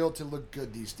struggle is real to look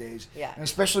good these days. Yeah. And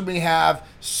especially when you have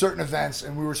certain events,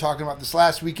 and we were talking about this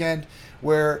last weekend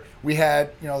where we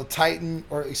had,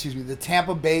 the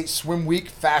Tampa Bay Swim Week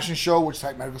Fashion Show, which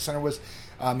Titan Medical Center was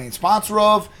main sponsor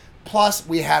of. Plus,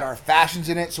 we had our fashions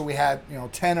in it, so we had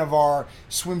 10 of our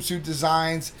swimsuit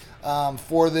designs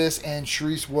for this, and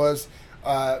Sharice was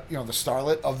the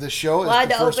starlet of this show. Well, I had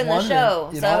the to first open the one, show.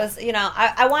 and, So I was,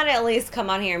 I want to at least come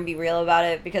on here and be real about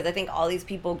it because I think all these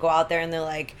people go out there and they're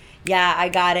like, yeah, I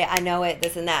got it. I know it,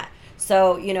 this and that.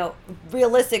 So,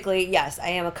 realistically, yes, I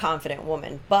am a confident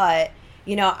woman. But,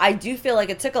 I do feel like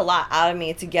it took a lot out of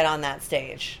me to get on that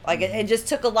stage. Like, it just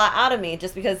took a lot out of me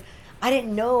just because I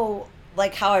didn't know,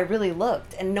 how I really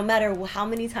looked. And no matter how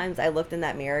many times I looked in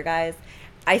that mirror, guys,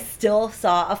 I still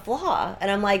saw a flaw. And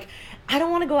I'm like, I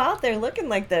don't want to go out there looking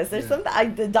like this. There's something, I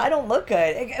don't look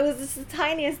good. It was just the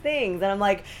tiniest things. And I'm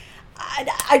like,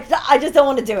 I just don't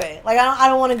want to do it. I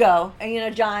don't want to go.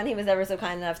 And, John, he was ever so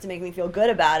kind enough to make me feel good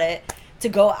about it, to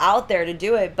go out there to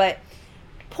do it. But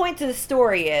point to the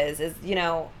story is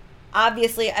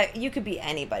obviously, you could be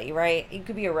anybody, right? You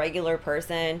could be a regular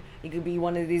person. You could be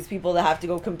one of these people that have to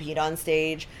go compete on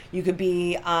stage. You could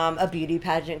be a beauty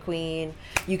pageant queen.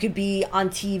 You could be on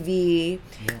TV.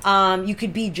 Yeah. You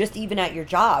could be just even at your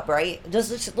job, right? Let's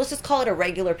just call it a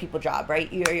regular people job,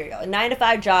 right? You're a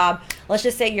 9-to-5 job. Let's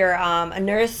just say you're a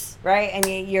nurse, right?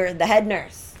 And you're the head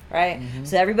nurse, right? Mm-hmm.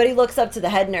 So everybody looks up to the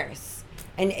head nurse.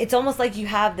 And it's almost like you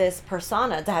have this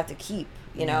persona to have to keep.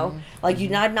 You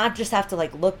not just have to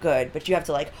look good, but you have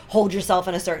to hold yourself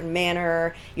in a certain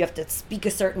manner. You have to speak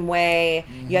a certain way.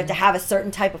 You have to have a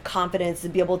certain type of confidence to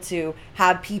be able to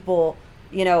have people,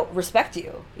 respect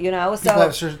you. So people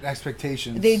have certain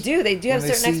expectations. They do have when they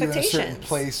certain see expectations. You in a certain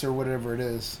place or whatever it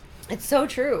is. It's so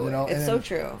true. You know, it's and so then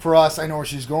true. For us, I know where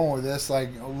she's going with this. Like,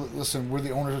 listen, we're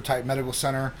the owners of Type Medical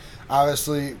Center.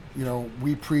 Obviously, you know,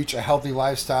 we preach a healthy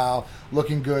lifestyle,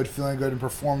 looking good, feeling good, and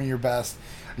performing your best.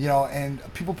 You know, and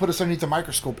people put us underneath the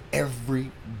microscope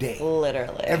every day.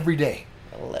 Literally. Every day.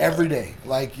 Literally. Every day.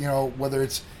 Like, you know, whether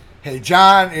it's, hey,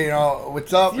 John, you know,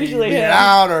 what's up? It's Are you usually being him.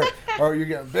 out, or you're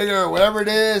getting bigger, or whatever it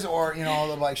is, or, you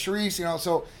know, like Sharice, you know,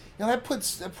 so, you know, that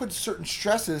puts certain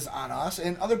stresses on us,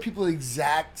 and other people the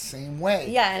exact same way.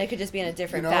 Yeah, and it could just be in a You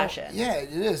different know? fashion. Yeah,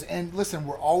 it is. And listen,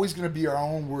 we're always going to be our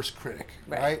own worst critic,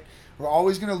 Right. right? We're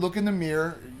always going to look in the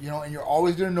mirror, you know, and you're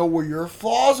always going to know where your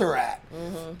flaws are at.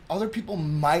 Mm-hmm. Other people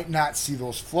might not see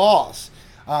those flaws.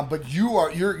 But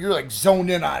you're like zoned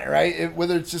in on it, right?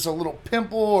 Whether it's just a little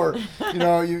pimple or, you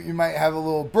know, you might have a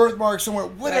little birthmark somewhere,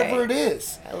 whatever Right. it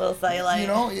is. A little cellulite. You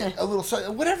know, a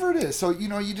little, whatever it is. So, you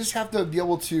know, you just have to be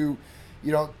able to,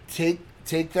 you know, take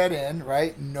that in,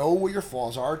 right? Know what your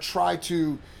flaws are. Try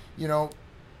to, you know,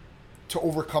 to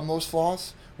overcome those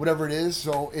flaws, whatever it is.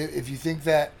 So if you think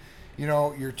that, you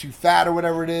know, you're too fat or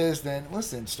whatever it is, then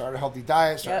listen, start a healthy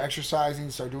diet, start Yep.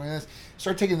 exercising, start doing this,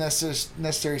 start taking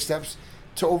necessary steps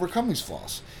to overcome these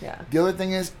flaws. Yeah. The other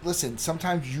thing is, listen,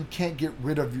 sometimes you can't get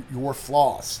rid of your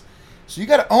flaws. So you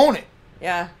got to own it.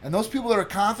 Yeah. And those people that are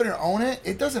confident own it,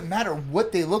 it doesn't matter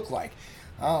what they look like.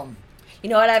 You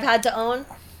know what I've had to own?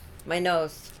 My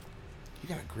nose. You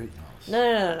got a great nose.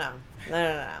 No. She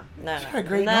got a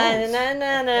great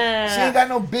No. She ain't got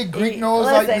no big Greek nose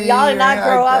Listen, like me. y'all did or not anything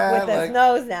grow like up that. with this Like,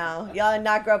 nose now. Y'all did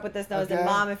not grow up with this nose. Okay. And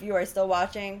Mom, if you are still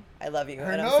watching, I love you.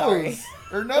 Her and I'm nose. sorry.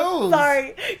 Her nose.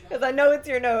 Sorry, because I know it's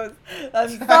your nose. I'm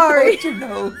I know sorry. it's your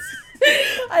nose.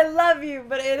 I love you,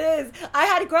 but it is. I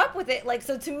had to grow up with it. Like,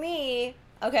 so to me,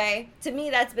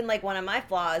 that's been like one of my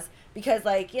flaws because,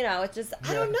 like, you know, it's just,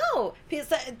 I don't know.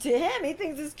 To him, he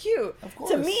thinks it's cute. Of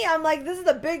course. To me, I'm like, this is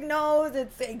a big nose.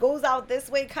 It goes out this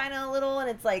way kind of a little, and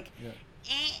it's like,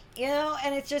 you know,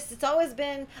 and it's always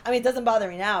been, I mean, it doesn't bother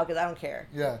me now because I don't care.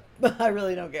 Yeah. But I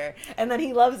really don't care. And then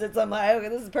he loves it, so I'm like, okay,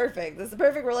 this is perfect. This is a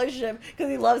perfect relationship because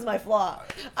he loves my flaw.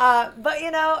 But,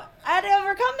 you know, I had to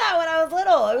overcome that when I was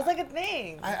little. It was like a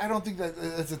thing. I don't think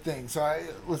that's a thing. So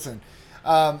listen,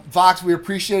 Vox, we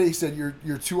appreciate it. He said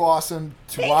you're too awesome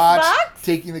to Thanks, watch, Vox.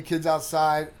 taking the kids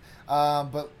outside.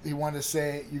 But he wanted to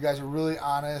say you guys are really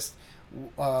honest.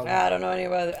 I don't know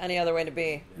any other way to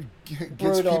be. Gets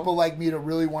Brutal. people like me to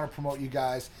really want to promote you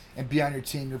guys and be on your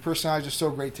team. Your personalities are so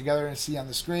great together and see on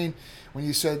the screen. When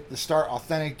you said the start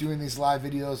authentic, doing these live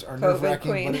videos are nerve-wracking,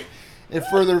 queen. but it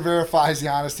further verifies the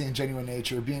honesty and genuine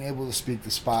nature of being able to speak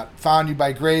the spot. Found you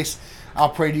by grace. I'll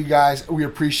pray to you guys. We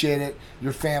appreciate it.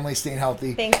 Your family staying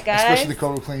healthy. Thanks, guys. Especially the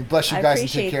Cobra Clean. Bless you I guys and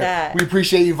appreciate take care. that. We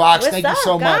appreciate you, Vox. What's Thank up, you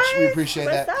so much. We guys? appreciate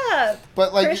What's that. up?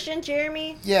 But like Christian,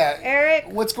 Jeremy, yeah, Eric.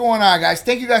 what's going on, guys?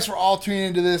 Thank you guys for all tuning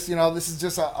into this. You know, this is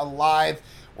just a live,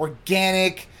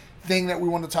 organic thing that we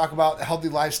want to talk about, a healthy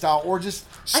lifestyle, or just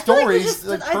I feel stories,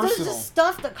 there's personal. just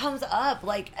stuff that comes up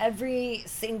like every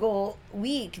single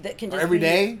week that can just every be,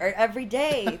 day? or every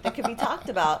day that could be talked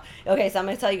about. Okay, so I'm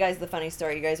gonna tell you guys the funny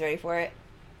story. You guys ready for it?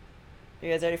 You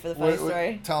guys ready for the funny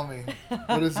story? Tell me,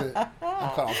 what is it? I'm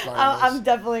caught off guard. I'm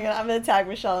definitely gonna tag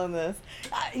Michelle in this.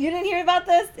 You didn't hear about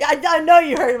this? I know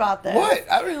you heard about this. What?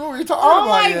 I don't even know what you're talking Oh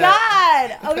about. my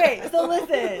yet. God! Okay, so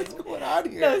listen. What's going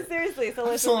on here? No, seriously. So I'm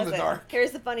listen, still in the listen. dark.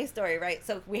 Here's the funny story, right?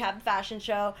 So we have a fashion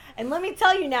show, and let me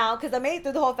tell you now, because I made it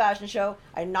through the whole fashion show.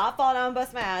 I did not fall down and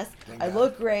bust my ass. Thank I God.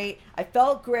 looked great. I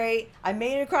felt great. I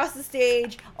made it across the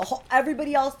stage.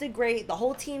 Everybody else did great. The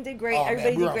whole team did great. Oh, man,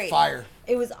 Everybody we were did on great. fire.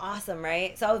 It was awesome,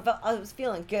 right? So I was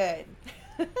feeling good.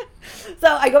 So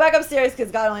I go back upstairs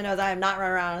because God only knows I am not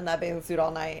running around in that bathing suit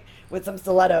all night with some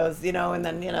stilettos, you know, and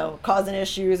then, you know, causing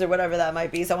issues or whatever that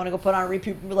might be. So I want to go put on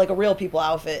like a real people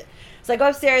outfit. So I go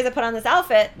upstairs, I put on this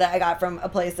outfit that I got from a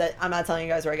place that I'm not telling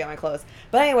you guys where I get my clothes.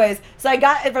 But anyways, so I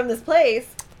got it from this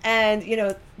place and, you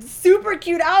know, super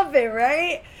cute outfit,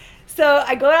 right? So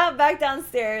I go out back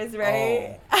downstairs,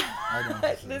 right? I know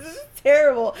this This is. is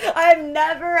terrible. I have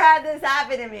never had this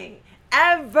happen to me.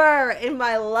 Ever in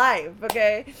my life,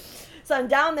 okay? So I'm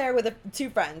down there with two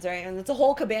friends, right? And it's a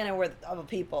whole cabana worth of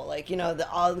people. Like, you know,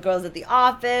 all the girls at the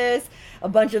office, a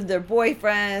bunch of their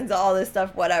boyfriends, all this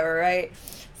stuff, whatever, right?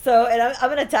 So, and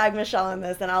I'm going to tag Michelle in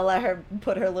this, and I'll let her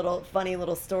put her funny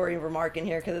little story remark in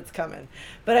here because it's coming.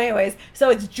 But anyways,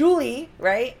 so it's Julie,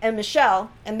 right, and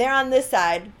Michelle, and they're on this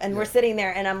side, and we're sitting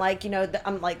there, and I'm like, you know,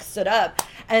 I'm like stood up,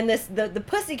 and the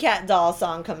Pussycat Doll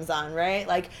song comes on, right?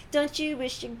 Like, don't you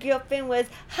wish your girlfriend was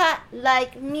hot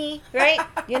like me, right?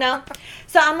 You know?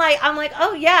 So I'm like,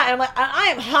 oh yeah, and I'm like, I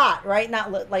am hot, right?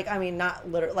 Not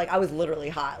literally, like I was literally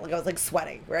hot, like I was like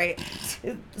sweating, right?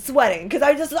 Sweating because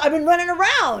I've been running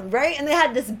around. down, right? And they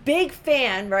had this big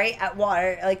fan, right, at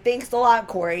water. Like, thanks a lot,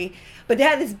 Corey. But they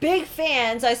had this big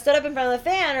fan, so I stood up in front of the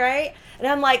fan, right? And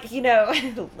I'm like, you know,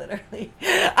 literally,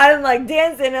 I'm like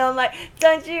dancing, and I'm like,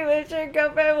 don't you wish your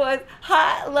girlfriend was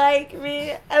hot like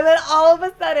me? And then all of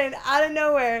a sudden, out of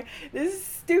nowhere, this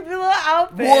stupid little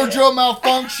outfit. Wardrobe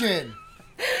malfunction.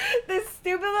 This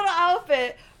stupid little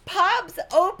outfit pops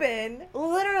open,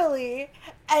 literally,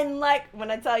 and like,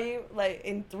 when I tell you, like,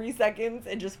 in 3 seconds,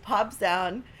 it just pops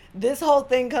down. This whole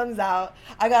thing comes out.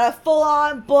 I got a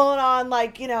full-on, blown-on,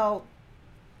 like, you know,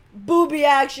 booby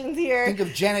actions here. Think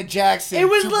of Janet Jackson. It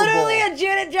was Super literally Bowl. a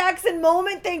Janet Jackson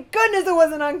moment. Thank goodness it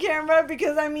wasn't on camera,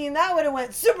 because I mean that would have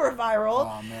went super viral.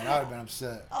 Oh man, I would have been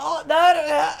upset. Oh,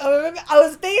 I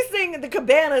was facing the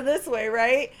cabana this way,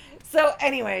 right? So,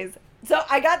 anyways, so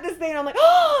I got this thing, and I'm like,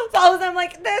 oh, so all of a sudden I'm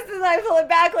like this, and I pull it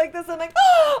back like this. I'm like,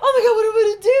 oh my god, what am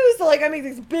I gonna do? So like I make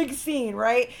this big scene,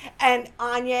 right? And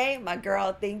Anya, my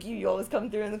girl, thank you. You always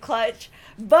come through in the clutch.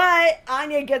 But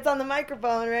Anya gets on the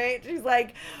microphone, right? She's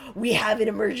like, we have an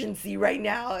emergency right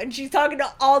now. And she's talking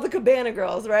to all the cabana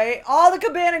girls, right? All the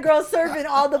cabana girls serving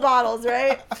all the bottles,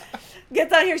 right?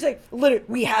 Gets on here, she's like, literally,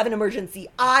 we have an emergency.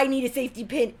 I need a safety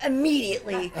pin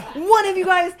immediately. One of you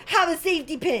guys have a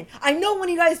safety pin. I know one of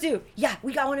you guys do. Yeah,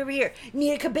 we got one over here.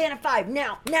 Need a cabana 5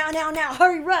 now.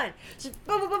 Hurry, run. She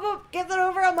boop, boop, boop, boop, gets it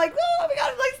over. I'm like, oh my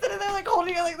god, I'm like sitting there like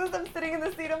holding it like this. I'm sitting in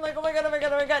the seat. I'm like, oh my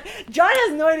god. John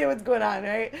has no idea what's going on,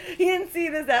 right? He didn't see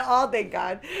this at all, thank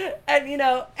God. And you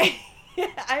know,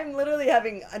 I'm literally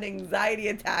having an anxiety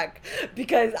attack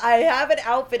because I have an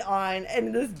outfit on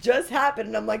and this just happened,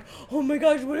 and I'm like, oh my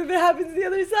gosh, what if it happens the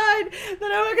other side?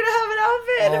 Then I'm not gonna have an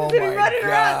outfit. And I'm sitting running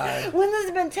around. Wouldn't this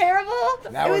have been terrible?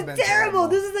 That it would've was been terrible.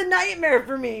 This is a nightmare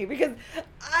for me because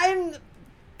I'm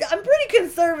pretty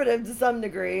conservative to some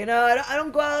degree. You know, I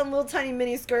don't go out in little tiny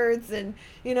mini skirts, and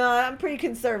you know, I'm pretty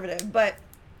conservative. But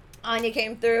Anya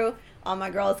came through. All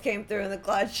my girls came through in the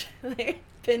clutch. They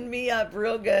pinned me up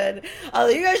real good. I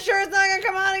was like, you guys sure it's not gonna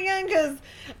come on again? Because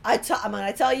I'm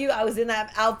gonna tell you, I was in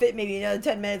that outfit maybe another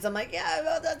 10 minutes. I'm like, yeah,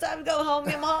 about that time to go home.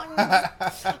 I'm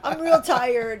hungry. I'm real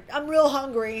tired. I'm real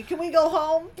hungry. Can we go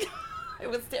home?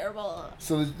 It was terrible.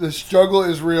 So the struggle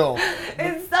is real.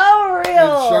 It's so real.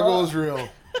 The struggle is real.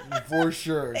 For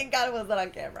sure. Thank God it wasn't on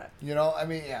camera. You know, I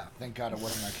mean, yeah, thank God it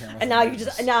wasn't on camera. And now you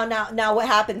just now what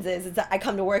happens is I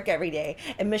come to work every day,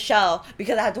 and Michelle,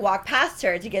 because I have to walk past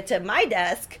her to get to my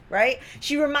desk, right?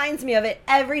 She reminds me of it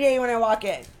every day when I walk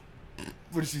in.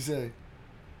 What did she say?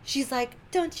 She's like,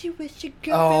 "Don't you wish your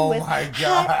girlfriend was my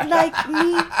God. hot like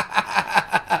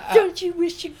me? Don't you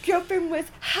wish your girlfriend was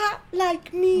hot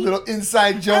like me?" Little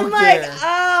inside joke I'm like, there.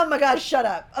 oh my God, shut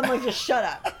up. I'm like, just shut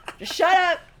up. Just shut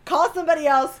up. Call somebody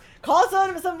else. Call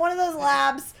one of those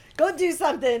labs. Go do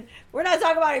something. We're not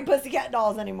talking about any pussycat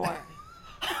dolls anymore.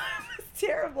 It was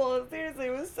terrible. Seriously,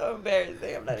 it was so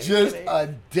embarrassing. I'm not even Just kidding. a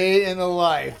day in the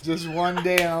life. Just one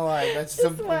day in a life. That's Just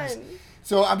something. one.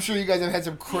 So I'm sure you guys have had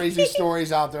some crazy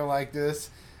stories out there like this.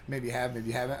 Maybe you have, maybe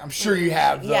you haven't. I'm sure you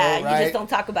have, though, Yeah, right? you just don't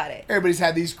talk about it. Everybody's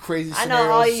had these crazy I scenarios,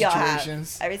 know all of y'all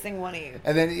situations. have. Every single one of you.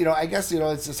 And then, you know, I guess, you know,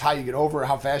 it's just how you get over it,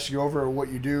 how fast you get over it, or what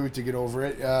you do to get over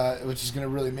it, which is going to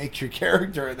really make your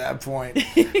character at that point.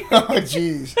 Oh,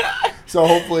 jeez. So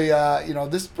hopefully, you know,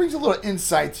 this brings a little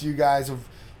insight to you guys of,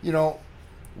 you know,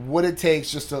 what it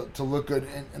takes just to look good.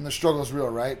 And the struggle is real,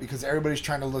 right? Because everybody's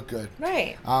trying to look good.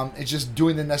 Right. It's just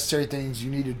doing the necessary things you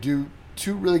need to do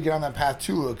to really get on that path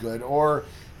to look good, or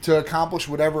to accomplish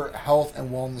whatever health and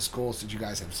wellness goals that you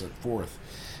guys have set forth.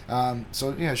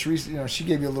 So, yeah, Sharice, you know, she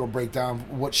gave you a little breakdown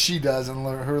of what she does and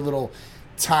her little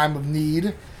time of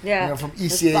need. Yeah. You know, from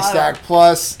This ECA bottle. Stack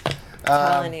Plus.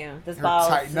 I'm telling you, this her bottle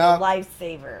is Tighten a Up.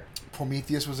 lifesaver.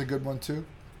 Prometheus was a good one, too.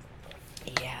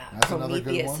 Yeah, That's another good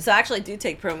Prometheus. one. So I actually do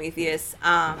take Prometheus.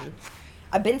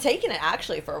 I've been taking it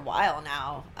actually for a while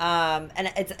now,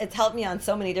 and it's helped me on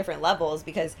so many different levels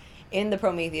because in the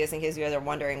Prometheus, in case you guys are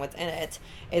wondering what's in it,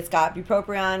 it's got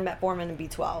bupropion, metformin, and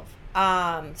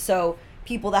B12. So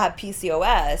people that have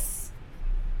PCOS,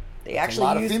 they actually a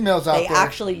lot of females out there.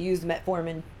 actually use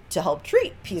metformin to help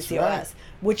treat PCOS, right.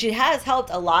 which it has helped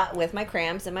a lot with my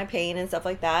cramps and my pain and stuff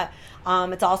like that.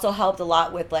 It's also helped a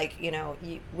lot with, like, you know,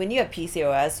 when you have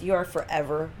PCOS, you are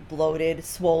forever bloated,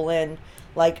 swollen,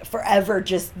 like forever.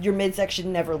 Just your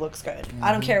midsection never looks good. Mm-hmm.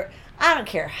 I don't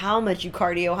care how much you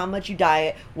cardio, how much you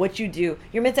diet, what you do.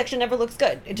 Your midsection never looks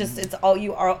good. It just it's all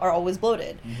you are always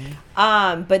bloated.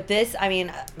 But this, I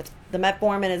mean, the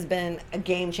metformin has been a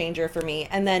game changer for me.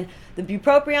 And then the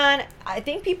bupropion, I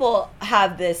think people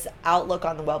have this outlook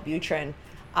on the Wellbutrin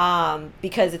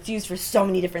because it's used for so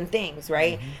many different things,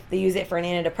 right? They use it for an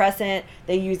antidepressant.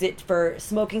 They use it for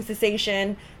smoking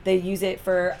cessation. They use it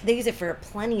for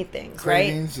plenty of things,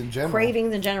 Cravings right? in general.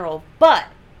 Cravings in general. But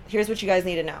here's what you guys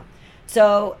need to know.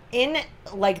 So in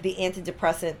like the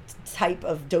antidepressant type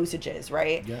of dosages,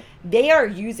 right? Yeah. They are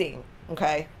using,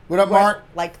 okay? What up, Mark?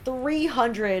 Like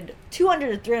 200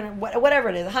 to 300, whatever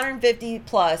it is, 150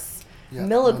 plus Yeah,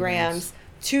 milligrams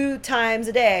 2 times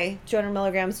a day, 200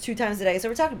 milligrams 2 times a day. So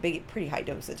we're talking pretty high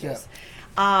dosages.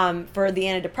 For the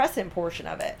antidepressant portion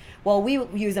of it. Well, we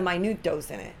use a minute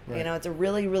dose in it. You Right. know, it's a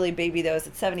really, really baby dose.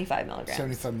 It's 75 milligrams.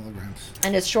 75 milligrams.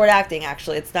 And it's short acting,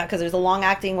 actually. It's not, because there's a long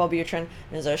acting Wellbutrin and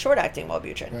there's a short acting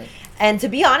Wellbutrin. Right. And to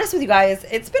be honest with you guys,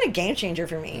 it's been a game changer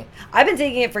for me. I've been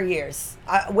taking it for years,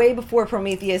 way before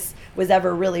Prometheus was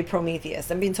ever really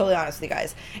Prometheus. I'm being totally honest with you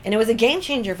guys. And it was a game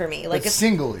changer for me. Like But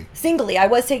singly. Singly, I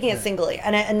was taking it singly,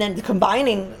 and then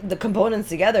combining the components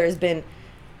together has been,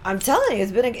 I'm telling you,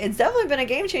 it's definitely been a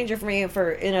game changer for me,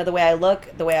 for, you know, the way I look,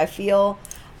 the way I feel.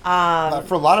 For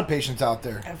a lot of patients out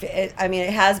there. I mean, it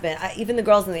has been. Even the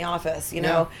girls in the office, you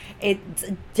know,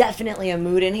 it's definitely a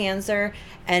mood enhancer,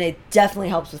 and it definitely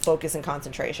helps with focus and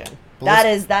concentration.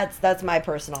 But That's my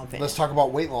personal opinion. Let's talk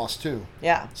about weight loss too.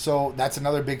 Yeah. So that's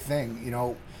another big thing, you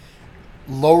know,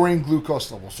 lowering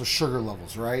glucose levels, so sugar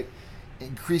levels, right?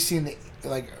 Increasing the,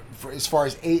 as far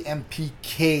as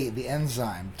AMPK, the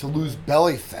enzyme, to lose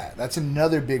belly fat. That's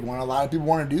another big one. A lot of people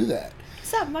want to do that.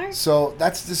 What's up, Mark? So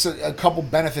that's just a couple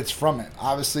benefits from it.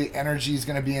 Obviously, energy is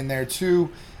going to be in there too.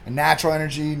 A natural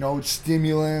energy, no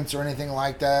stimulants or anything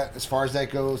like that as far as that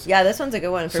goes. Yeah, this one's a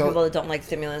good one for So, people that don't like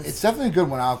stimulants. It's definitely a good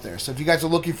one out there. So if you guys are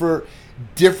looking for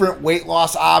different weight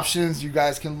loss options, you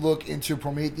guys can look into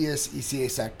Prometheus,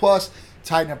 ECA Sac Plus,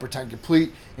 Tighten Up or Tighten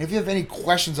Complete. And if you have any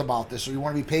questions about this or you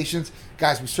want to be patient,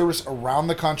 guys, we service around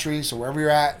the country. So wherever you're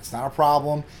at, it's not a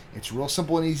problem. It's real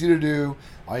simple and easy to do.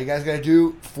 All you guys got to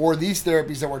do for these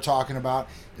therapies that we're talking about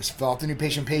is fill out the new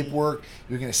patient paperwork.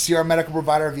 You're going to see our medical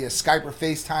provider via Skype or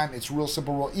FaceTime. It's real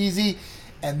simple, real easy.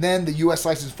 And then the U.S.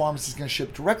 licensed pharmacy is going to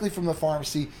ship directly from the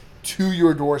pharmacy to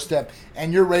your doorstep.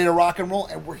 And you're ready to rock and roll.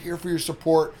 And we're here for your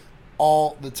support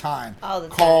all the time. All the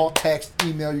time. Call, text,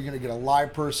 email. You're going to get a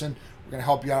live person. We're going to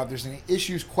help you out if there's any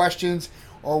issues, questions,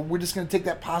 or we're just going to take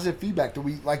that positive feedback that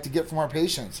we like to get from our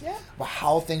patients about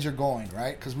how things are going,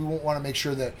 right? Because we want to make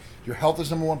sure that your health is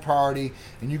number one priority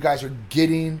and you guys are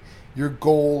getting your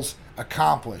goals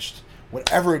accomplished.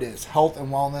 Whatever it is, health and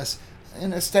wellness,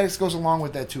 and aesthetics goes along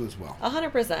with that too as well.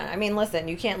 100%. I mean, listen,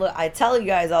 you can't look. I tell you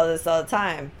guys all this all the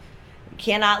time. You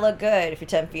cannot look good if you're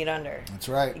 10 feet under. That's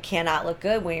right. You cannot look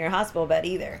good when you're in a hospital bed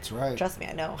either. That's right. Trust me,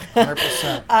 I know.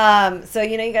 100%. So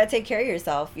you know you got to take care of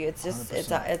yourself. It's just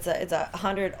 100%. it's a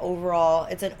 100 overall.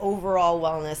 It's an overall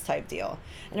wellness type deal,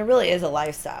 and it really is a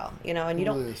lifestyle. You know, and you It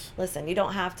don't really is. listen. You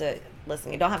don't have to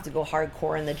listen. You don't have to go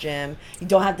hardcore in the gym. You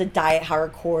don't have to diet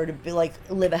hardcore to be like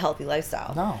live a healthy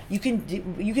lifestyle. No. You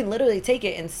can literally take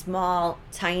it in small,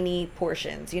 tiny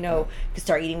portions. You know, you can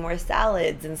start eating more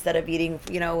salads instead of eating,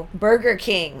 you know, Burger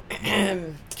King.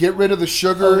 Get rid of the Over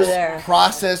sugars, there.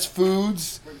 processed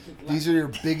foods. These are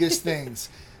your biggest things.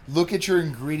 Look at your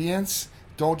ingredients.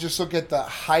 Don't just look at the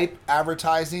hype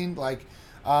advertising. Like,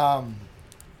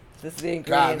 This is the ingredients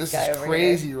God, this guy is over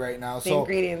crazy here. right now. The So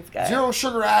ingredients guy. zero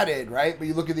sugar added, right? But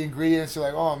you look at the ingredients, you're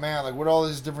like, oh man, like what are all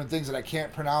these different things that I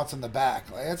can't pronounce in the back?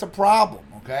 Like that's a problem,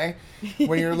 okay?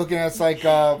 When you're looking at it's like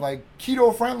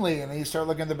keto friendly, and then you start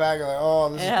looking at the back, you're like, oh,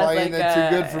 this is It has probably like, not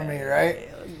too good for me, right?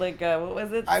 Like what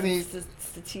was it? I mean-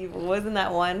 sativa. Wasn't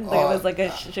that one? Like it was like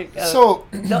a. So-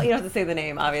 you don't have to say the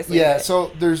name, obviously. Yeah, but-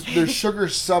 so there's sugar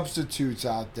substitutes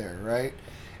out there, right?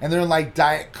 And they're in like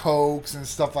Diet Cokes and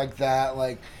stuff like that,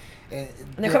 like. And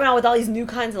And they're coming out with all these new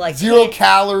kinds of like zero can-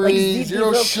 calories, like, these zero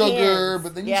little sugar, cans.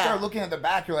 but then you Yeah. start looking at the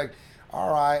back, you're like,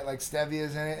 all right, like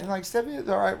stevia's in it, and like stevia's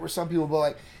all right with some people, but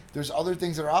like there's other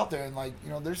things that are out there, and like you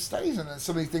know there's studies on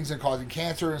some of these things that are causing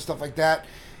cancer and stuff like that,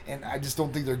 and I just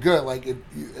don't think they're good. Like,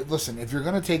 listen, if you're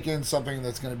gonna take in something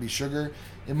that's gonna be sugar,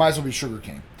 it might as well be sugar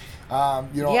cane.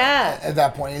 You know, Yeah. at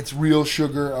that point, it's real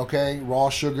sugar, okay, raw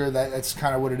sugar. That's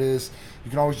kind of what it is. You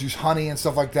can always use honey and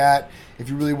stuff like that if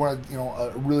you really want to, you know,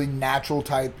 a really natural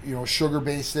type, you know, sugar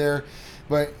base there.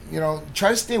 But, you know, try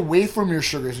to stay away from your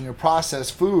sugars and your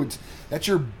processed foods. That's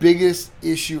your biggest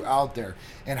issue out there.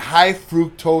 And high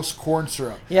fructose corn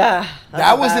syrup. Yeah. that's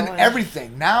That a was bad in one.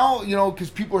 everything. Now, you know,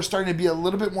 because people are starting to be a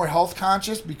little bit more health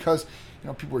conscious because, you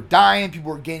know, people are dying,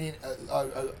 people are gaining,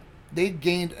 they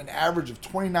gained an average of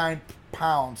 29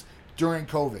 pounds during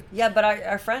COVID. Yeah, but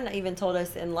our friend even told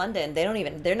us in London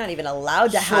they're not even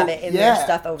allowed to have it in their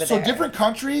stuff over so there. So different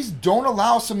countries don't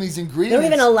allow some of these They ingredients. don't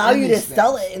even allow in you to these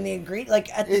sell things. it in the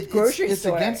like at the grocery it's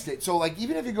store. against it. So like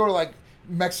even if you go to like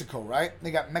Mexico, right?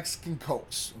 They got Mexican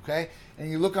Cokes, okay? And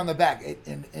you look on the back,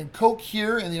 in Coke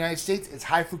here in the United States, it's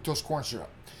high fructose corn syrup.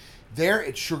 There,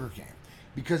 it's sugarcane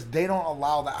because they don't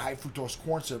allow that high fructose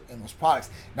corn syrup in those products.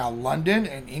 Now, London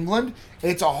and England,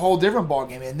 it's a whole different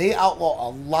ballgame, and they outlaw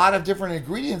a lot of different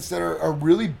ingredients that are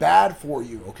really bad for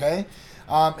you, okay?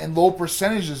 And low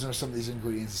percentages of some of these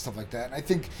ingredients and stuff like that. And I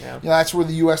think that's where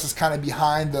the U.S. is kind of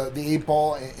behind the 8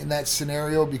 ball in that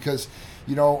scenario because,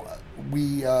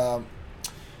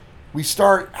 we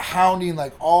start hounding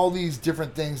like all these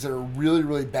different things that are really,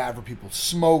 really bad for people.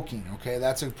 Smoking, okay,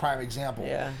 that's a prime example.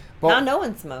 Yeah. But, Now no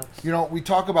one smokes. we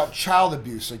talk about child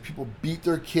abuse, like people beat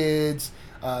their kids,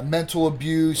 mental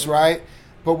abuse, right?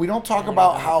 But we don't talk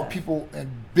about how people, and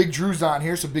Big Drew's on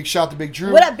here, so big shout out to Big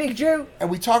Drew. What up, Big Drew? And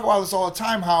we talk about this all the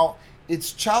time, how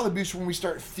it's child abuse when we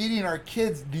start feeding our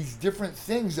kids these different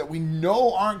things that we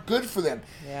know aren't good for them.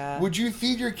 Yeah. Would you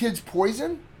feed your kids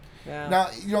poison? Yeah.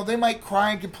 Now, they might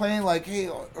cry and complain like, hey,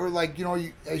 or like,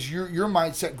 as your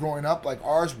mindset growing up, like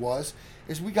ours was,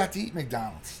 is we got to eat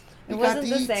McDonald's. We It got wasn't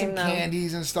to the eat same, some though.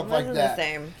 candies and stuff It like wasn't that. the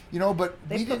same. But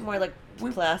They we put didn't, more like we-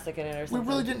 plastic in it or we something.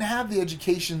 really didn't have the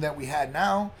education that we had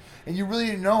now, and you really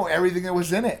didn't know everything that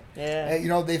was in it. Yeah.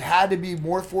 And, they've had to be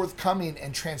more forthcoming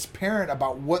and transparent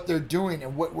about what they're doing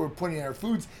and what we're putting in our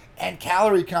foods, and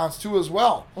calorie counts too as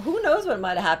well. Well, who knows what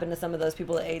might have happened to some of those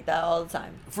people that ate that all the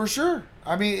time. For sure.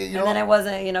 I mean, And then it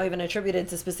wasn't, even attributed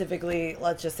to specifically,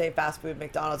 let's just say fast food,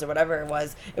 McDonald's or whatever it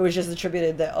was. It was just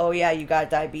attributed that, oh yeah, you got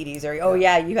diabetes, or oh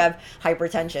yeah, you have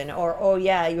hypertension, or oh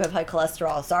yeah, you have high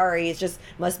cholesterol. Sorry, it just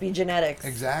must be genetics.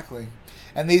 Exactly.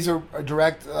 And these are a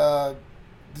direct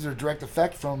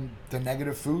effect from the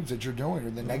negative foods that you're doing or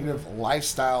the negative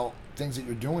lifestyle things that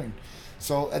you're doing.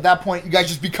 So at that point, you guys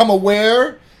just become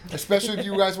aware, especially if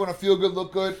you guys want to feel good,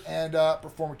 look good, and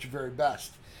perform at your very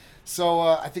best. So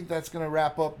I think that's going to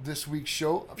wrap up this week's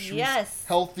show of Cherie's Yes.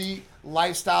 Healthy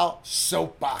Lifestyle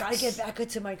Soapbox. Gotta get back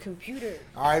into my computer.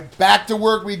 All right, back to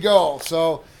work we go.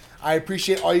 So I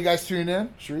appreciate all you guys tuning in.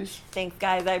 Cherise, Thanks,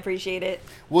 guys. I appreciate it.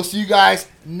 we'll see you guys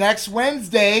next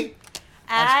Wednesday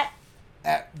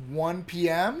At 1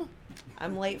 p.m.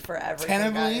 I'm late for everything.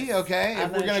 Tentatively, guys. okay. I'm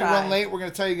If we're gonna gonna try. run late, we're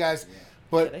gonna tell you guys.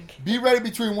 But Kidding. be ready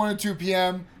between 1 and 2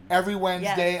 p.m. every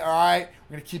Wednesday. Yes. All right.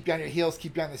 We're gonna keep you on your heels,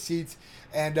 keep you on the seats,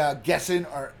 and guessing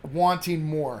or wanting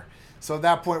more. So at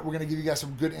that point, we're gonna give you guys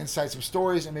some good insights, some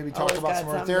stories, and maybe talk Always about got some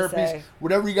of our something to therapies. say.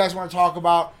 Whatever you guys want to talk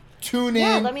about, tune in.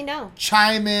 Yeah, let me know.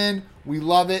 Chime in. We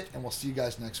love it, and we'll see you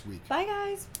guys next week. Bye,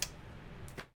 guys.